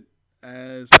left it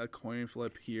as a coin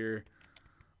flip here.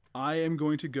 I am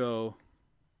going to go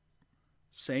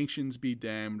sanctions be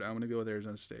damned. I'm going to go with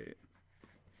Arizona State.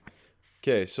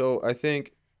 Okay, so I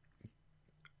think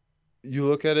you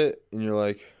look at it and you're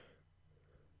like,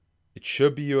 it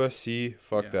should be USC.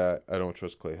 Fuck Yeah. that. I don't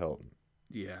trust Clay Helton.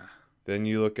 Yeah. Then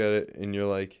you look at it and you're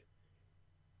like,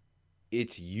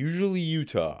 it's usually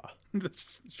Utah.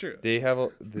 That's true. They have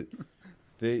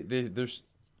there's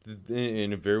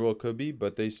and it very well could be,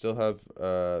 but they still have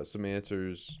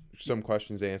some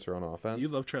questions to answer on offense. You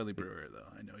love Charlie Brewer, though.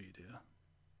 I know you do.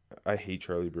 I hate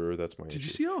Charlie Brewer. That's my Did you issue.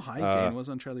 see how high Dane was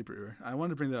on Charlie Brewer? I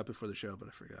wanted to bring that up before the show, but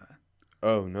I forgot.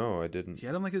 Oh no, I didn't. He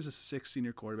had him like as a 6th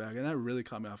senior quarterback, and that really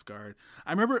caught me off guard.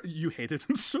 I remember you hated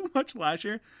him so much last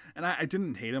year, and I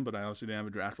didn't hate him, but I obviously didn't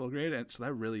have a draftable grade, and so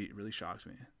that really shocked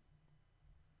me.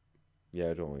 Yeah,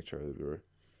 I don't like Charlie Brewer.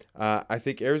 I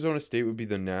think Arizona State would be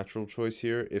the natural choice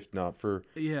here, if not for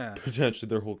Yeah. potentially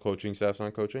their whole coaching staff's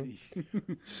not coaching.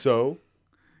 So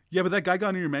Yeah, but that guy got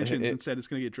into your mentions It- and said it's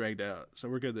going to get dragged out, so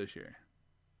we're good this year.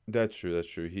 that's true. That's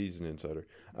true. He's an insider.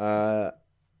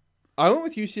 I went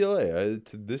with UCLA.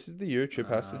 This is the year Chip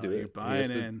has to do you're it. buying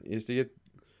he in. has to get.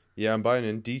 Yeah, I'm buying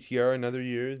in. DTR another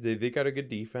year. They got a good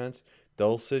defense.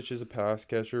 Dulcich is a pass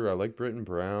catcher. I like Britton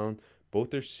Brown.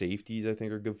 Both their safeties, I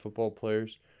think, are good football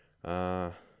players.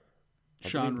 I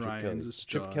Sean believe Chip Ryan's Kelly. a Chip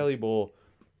star. Kelly Bowl,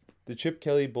 the Chip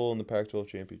Kelly Bowl in the Pac-12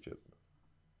 championship.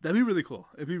 That'd be really cool.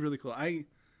 It'd be really cool.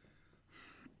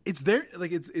 It's their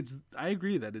like it's. I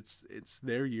agree that it's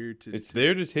their year to. It's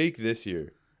there to take this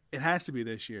year. It has to be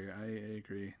this year. I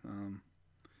agree.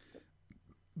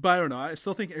 But I don't know. I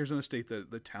still think Arizona State,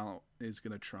 the talent is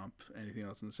going to trump anything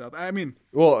else in the South. I mean,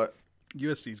 Well,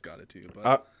 USC's got it too.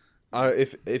 But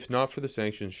if not for the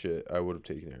sanctions shit, I would have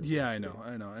taken Arizona yeah, I State.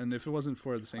 know. And if it wasn't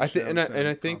for the same, I think- shit, and would I- say and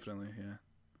I think- confidently,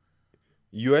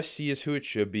 yeah. USC is who it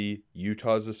should be.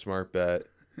 Utah's the smart bet.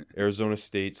 Arizona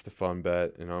State's the fun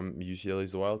bet, and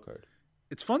UCLA's the wild card.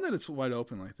 It's fun that it's wide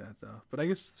open like that, though. But I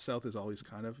guess the South is always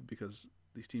kind of because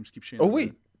these teams keep changing. Oh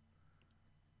wait,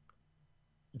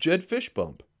 Jed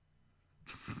Fishbump.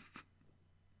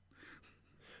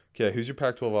 Okay, who's your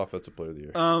Pac-12 offensive player of the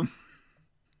year?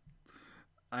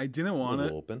 I didn't want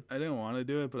Little it. open. I didn't want to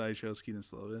do it, but I chose Keaton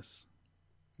Slovis.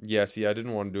 Yeah, see, I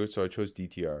didn't want to do it, so I chose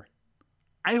DTR.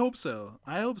 I hope so.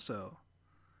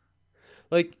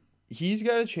 Like, he's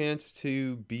got a chance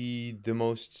to be the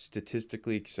most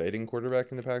statistically exciting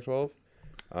quarterback in the Pac-12.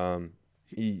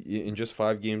 He in just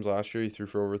 5 games last year, he threw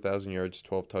for over 1,000 yards,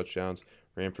 12 touchdowns,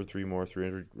 ran for 3 more,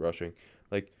 300 rushing.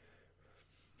 Like,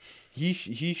 he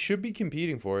should be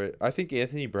competing for it. I think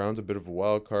Anthony Brown's a bit of a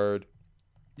wild card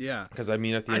Yeah. because I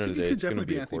mean, at the I end think of the it day, could it's going to definitely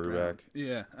be be a Anthony quarterback. Brown.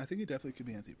 Yeah, I think it definitely could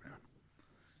be Anthony Brown.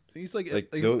 I think he's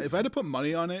like those- if I had to put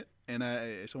money on it,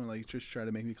 and someone like just try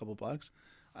to make me a couple bucks,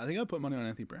 I think I'd put money on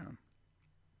Anthony Brown.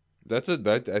 I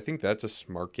think that's a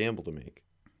smart gamble to make.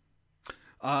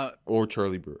 Or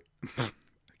Charlie Brewer. I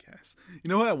guess. You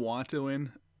know what I want to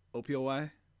win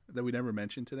OPOY that we never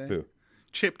mentioned today? Who?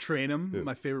 Chip Trainum, Who?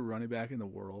 my favorite running back in the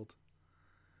world.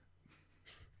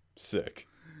 Sick.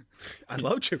 I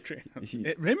love Chip Trayanum. Him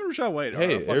and Rashad White.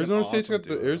 Hey, are a fucking Arizona State's awesome got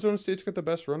the duo. Arizona State's got the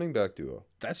best running back duo.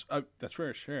 That's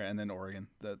for sure. And then Oregon,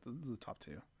 the top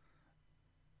two.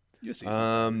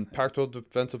 USC's Pac-12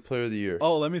 Defensive Player of the Year.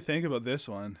 Oh, let me think about this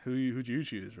one. Who'd you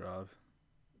choose, Rob?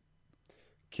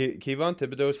 Kayvon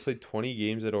Thibodeau has played 20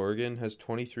 games at Oregon, has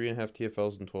 23.5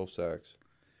 TFLs and 12 sacks.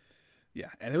 Yeah,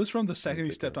 and it was from the second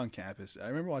he stepped on campus. I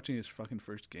remember watching his fucking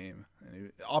first game.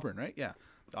 And Auburn, right? Yeah,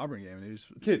 the Auburn game. And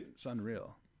it's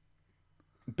unreal.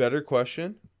 Better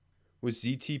question. Was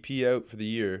ZTP out for the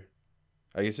year?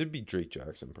 I guess it'd be Drake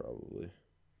Jackson, probably.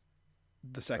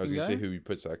 The second I was going to guy? say who we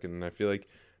put second, and I feel like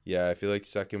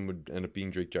second would end up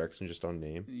being Drake Jackson just on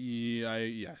name. Yeah,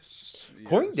 yes.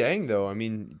 Coin Dang, though, I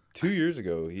mean, 2 years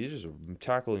ago, he's just a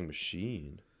tackling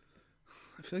machine.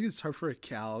 I feel like it's hard for a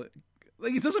Cal.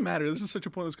 Like, it doesn't matter. This is such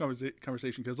a pointless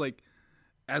conversation because, like,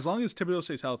 as long as Thibodeau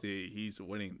stays healthy, he's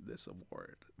winning this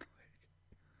award.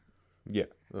 Yeah,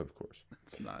 of course.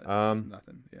 It's not. It's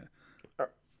nothing. Yeah.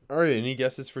 All right, any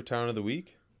guesses for Town of the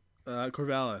Week?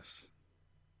 Corvallis.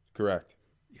 Correct.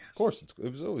 Yes. Of course,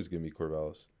 it was always going to be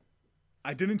Corvallis.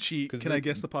 I didn't cheat. Can I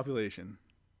guess the population?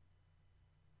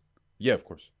 Yeah, of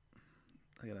course.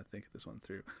 I gotta think this one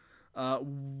through.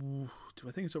 Do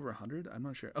I think it's over 100? I'm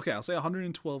not sure. Okay, I'll say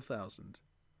 112,000.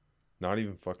 Not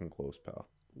even fucking close, pal.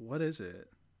 What is it?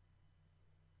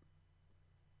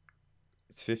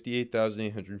 It's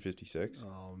 58,856.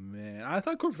 Oh man, I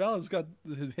thought Corvallis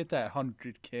hit that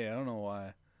 100K. I don't know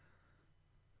why.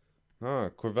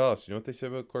 Corvallis. You know what they say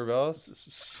about Corvallis?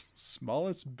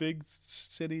 Smallest big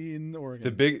city in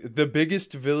Oregon. The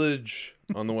biggest village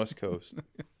on the West Coast.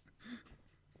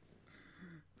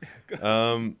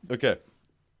 Okay.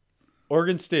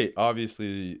 Oregon State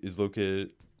obviously is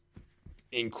located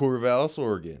in Corvallis,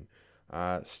 Oregon.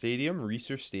 Stadium,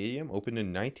 Reser Stadium, opened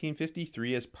in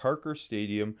 1953 as Parker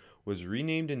Stadium, was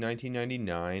renamed in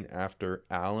 1999 after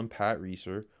Al and Pat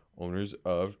Reser, owners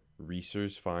of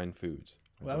Reser's Fine Foods.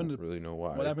 I don't really know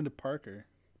why. What happened to Parker?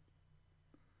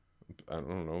 I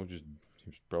don't know. Just he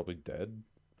was probably dead.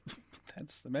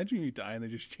 Imagine you die and they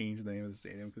just change the name of the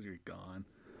stadium because you're gone.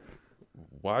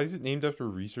 Why is it named after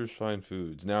Reser's Fine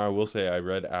Foods? Now, I will say I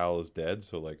read Al is dead,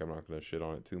 so like I'm not going to shit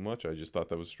on it too much. I just thought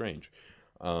that was strange.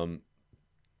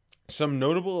 Some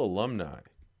notable alumni.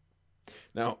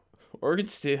 Now, Oregon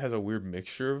State has a weird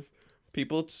mixture of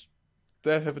people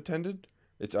that have attended.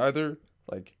 It's either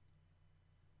like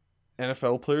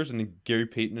NFL players and then Gary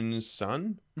Payton and his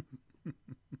son,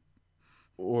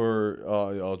 or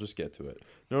I'll just get to it.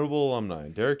 Notable alumni: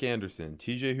 Derek Anderson,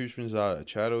 T.J. Hushmanzada,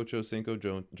 Chad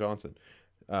Ochocinco Johnson,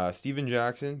 Steven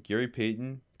Jackson, Gary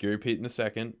Payton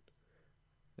II,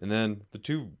 and then the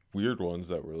two weird ones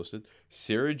that were listed: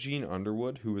 Sarah Jean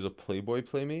Underwood, who was a Playboy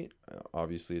playmate,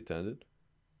 obviously attended,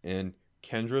 and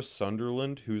Kendra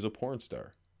Sunderland, who's a porn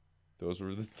star. Those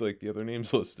were the other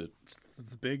names listed. It's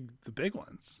the big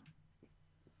ones.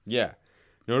 Yeah.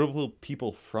 Notable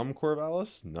people from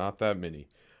Corvallis, not that many.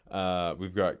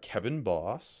 We've got Kevin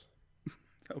Boss.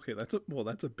 Okay, that's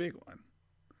a big one.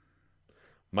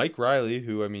 Mike Riley,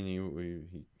 who, I mean, he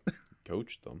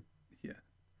coached them. Yeah.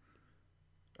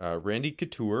 Randy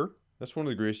Couture. That's one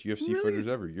of the greatest UFC fighters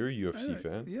ever. You're a UFC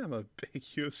fan. Yeah, I'm a big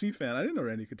UFC fan. I didn't know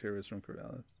Randy Couture was from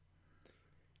Corvallis.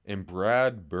 And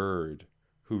Brad Bird,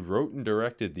 who wrote and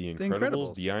directed The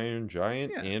Incredibles, The Iron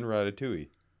Giant, and Ratatouille.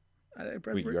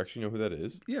 Wait, you actually know who that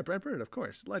is? Yeah, Brad Bird, of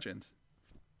course. Legend.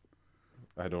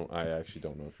 I actually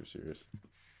don't know if you're serious.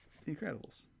 The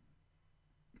Incredibles.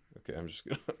 Okay, I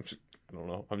don't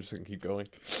know. I'm just going to keep going.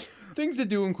 Things to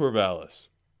do in Corvallis.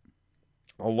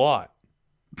 A lot.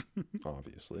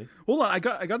 Obviously. Hold on, I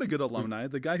got a good alumni.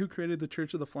 The guy who created the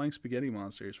Church of the Flying Spaghetti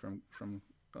Monsters from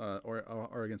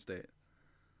Oregon State.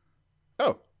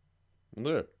 Oh,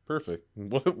 there, perfect.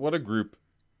 What a group.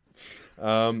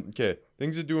 Okay,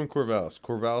 things to do in Corvallis.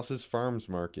 Corvallis' Farms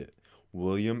Market,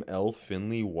 William L.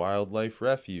 Finley Wildlife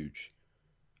Refuge,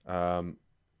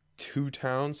 Two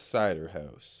Towns Cider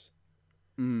House,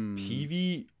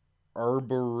 PV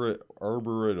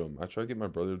Arboretum. I tried to get my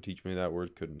brother to teach me that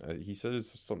word, couldn't. He said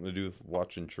it's something to do with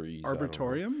watching trees.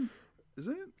 Arboretum? Is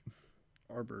it?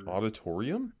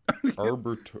 Auditorium? Yeah,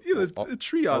 the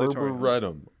tree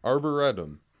auditorium.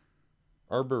 Arboretum.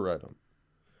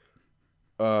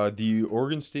 The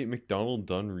Oregon State McDonald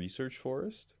Dunn Research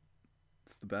Forest.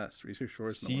 It's the best research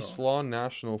forest in the world. Seeslaw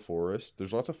National Forest.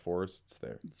 There's lots of forests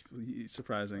there.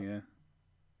 Surprising, yeah.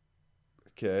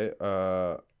 Okay.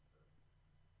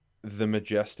 The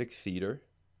Majestic Theater.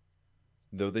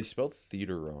 Though they spelled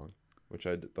theater wrong, which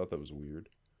I thought that was weird.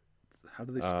 How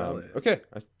do they spell it? Okay.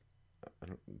 I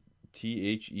don't,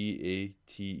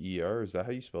 Theater. Is that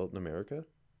how you spell it in America?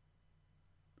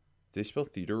 They spell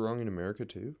theater wrong in America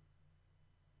too?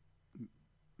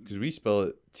 Because we spell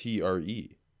it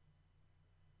TRE.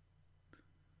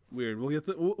 Weird.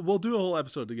 We'll do a whole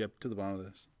episode to get to the bottom of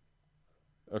this.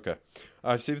 Okay.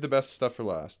 I've saved the best stuff for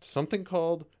last. Something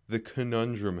called the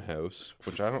Conundrum House,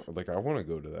 which I don't like. I want to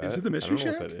go to that. Is it the Mystery Shack?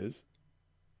 I don't know Shack? what that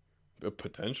is.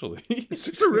 Potentially. It's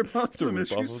just a rip-off It's a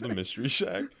rip-off of the Mystery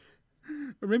Shack.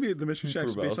 Or maybe the Mystery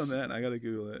Shack's based on Corvallis. that. I gotta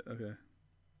Google it. Okay.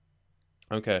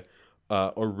 Okay.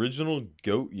 Original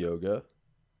goat yoga.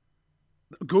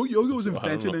 Goat yoga was I don't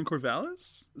invented know. in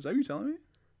Corvallis? Is that what you're telling me?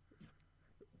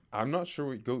 I'm not sure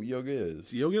what goat yoga It's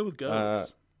is. yoga with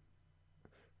goats.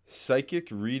 Psychic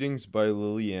readings by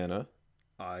Liliana.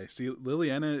 I see.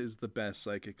 Liliana is the best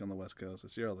psychic on the West Coast. I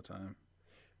see her all the time.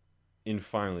 And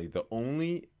finally, the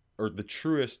only or the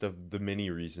truest of the many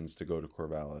reasons to go to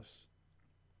Corvallis.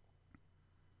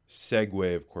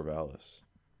 Segway of Corvallis.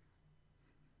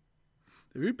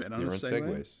 Have you been on You a ever Segway? on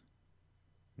Segways?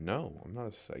 No, I'm not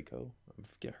a psycho. I'll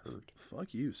get hurt.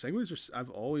 Fuck you. Segways are. I've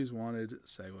always wanted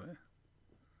Segway.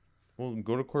 Well,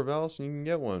 go to Corvallis and you can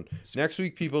get one. Next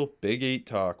week, people, Big 8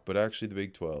 talk, but actually the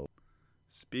Big 12.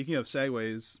 Speaking of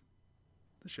Segways,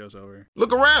 the show's over.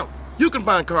 Look around. You can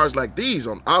find cars like these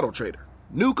on AutoTrader.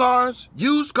 New cars,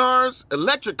 used cars,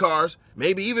 electric cars,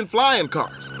 maybe even flying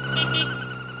cars.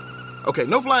 Okay,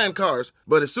 no flying cars,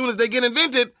 but as soon as they get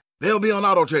invented, they'll be on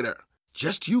AutoTrader.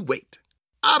 Just you wait.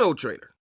 AutoTrader.